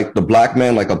treat you like the Black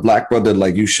man, like a Black brother,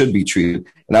 like you should be treated.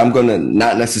 And I'm going to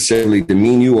not necessarily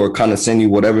demean you or condescend you,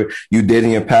 whatever you did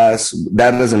in your past.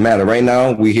 That doesn't matter. Right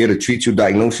now, we're here to treat you,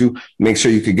 diagnose you, make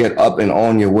sure you could get up and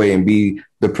on your way and be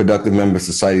the productive member of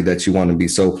society that you want to be.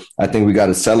 So I think we got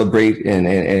to celebrate and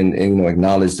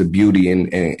acknowledge the beauty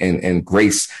and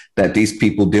grace that these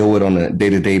people deal with on a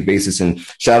day-to-day basis. And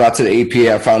shout out to the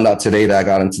APA. I found out today that I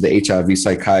got into the HIV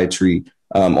psychiatry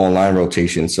online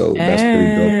rotation. So that's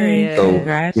pretty dope.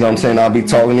 So, what I'm saying? I'll be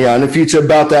talking to you in the future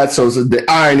about that. So the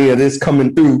irony of this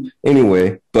coming through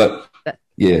anyway, but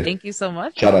yeah. Thank you so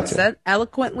much. Shout out to said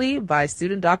eloquently by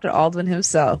student Dr. Aldwin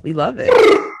himself. We love it.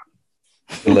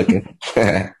 Good looking.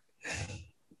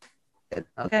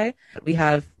 Okay. We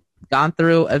have gone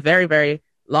through a very, very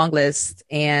long list.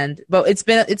 But it's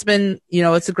been, you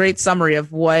know, it's a great summary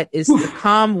of what is to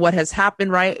come, what has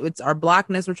happened, right? It's our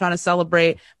Blackness we're trying to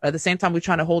celebrate, but at the same time, we're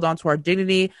trying to hold on to our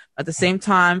dignity. At the same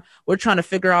time, we're trying to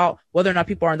figure out whether or not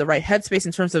people are in the right headspace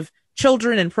in terms of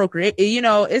children and procreate. You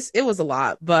know, it was a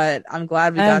lot, but I'm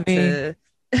glad we got to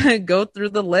go through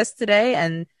the list today.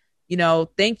 And, you know,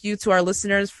 thank you to our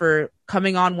listeners for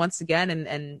coming on once again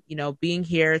and you know, being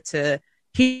here to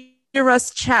hear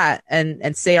us chat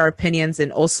and say our opinions,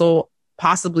 and also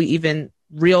possibly even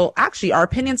our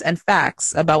opinions and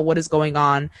facts about what is going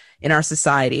on in our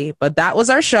society. But that was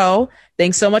our show.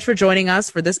 Thanks so much for joining us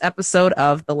for this episode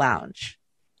of The Lounge.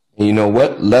 And you know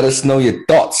what? Let us know your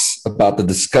thoughts about the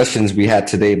discussions we had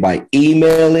today by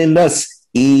emailing us.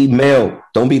 Email.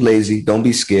 Don't be lazy. Don't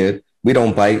be scared. We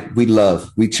don't bite. We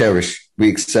love. We cherish. We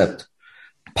accept.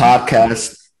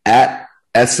 Podcast at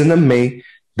snma.org.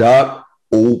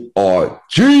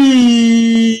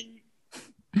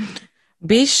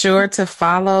 Be sure to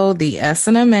follow the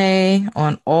SNMA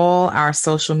on all our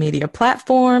social media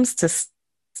platforms to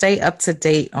stay up to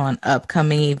date on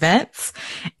upcoming events.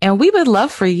 And we would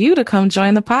love for you to come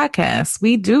join the podcast.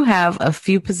 We do have a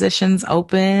few positions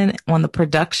open on the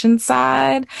production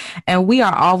side, and we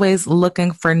are always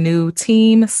looking for new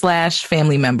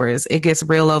team/family members. It gets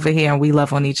real over here, and we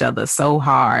love on each other so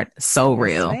hard, so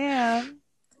real. Yeah.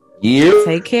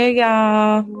 Take care,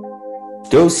 y'all.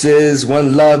 Doses,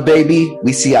 one love, baby.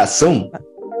 We see y'all soon.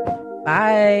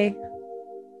 Bye.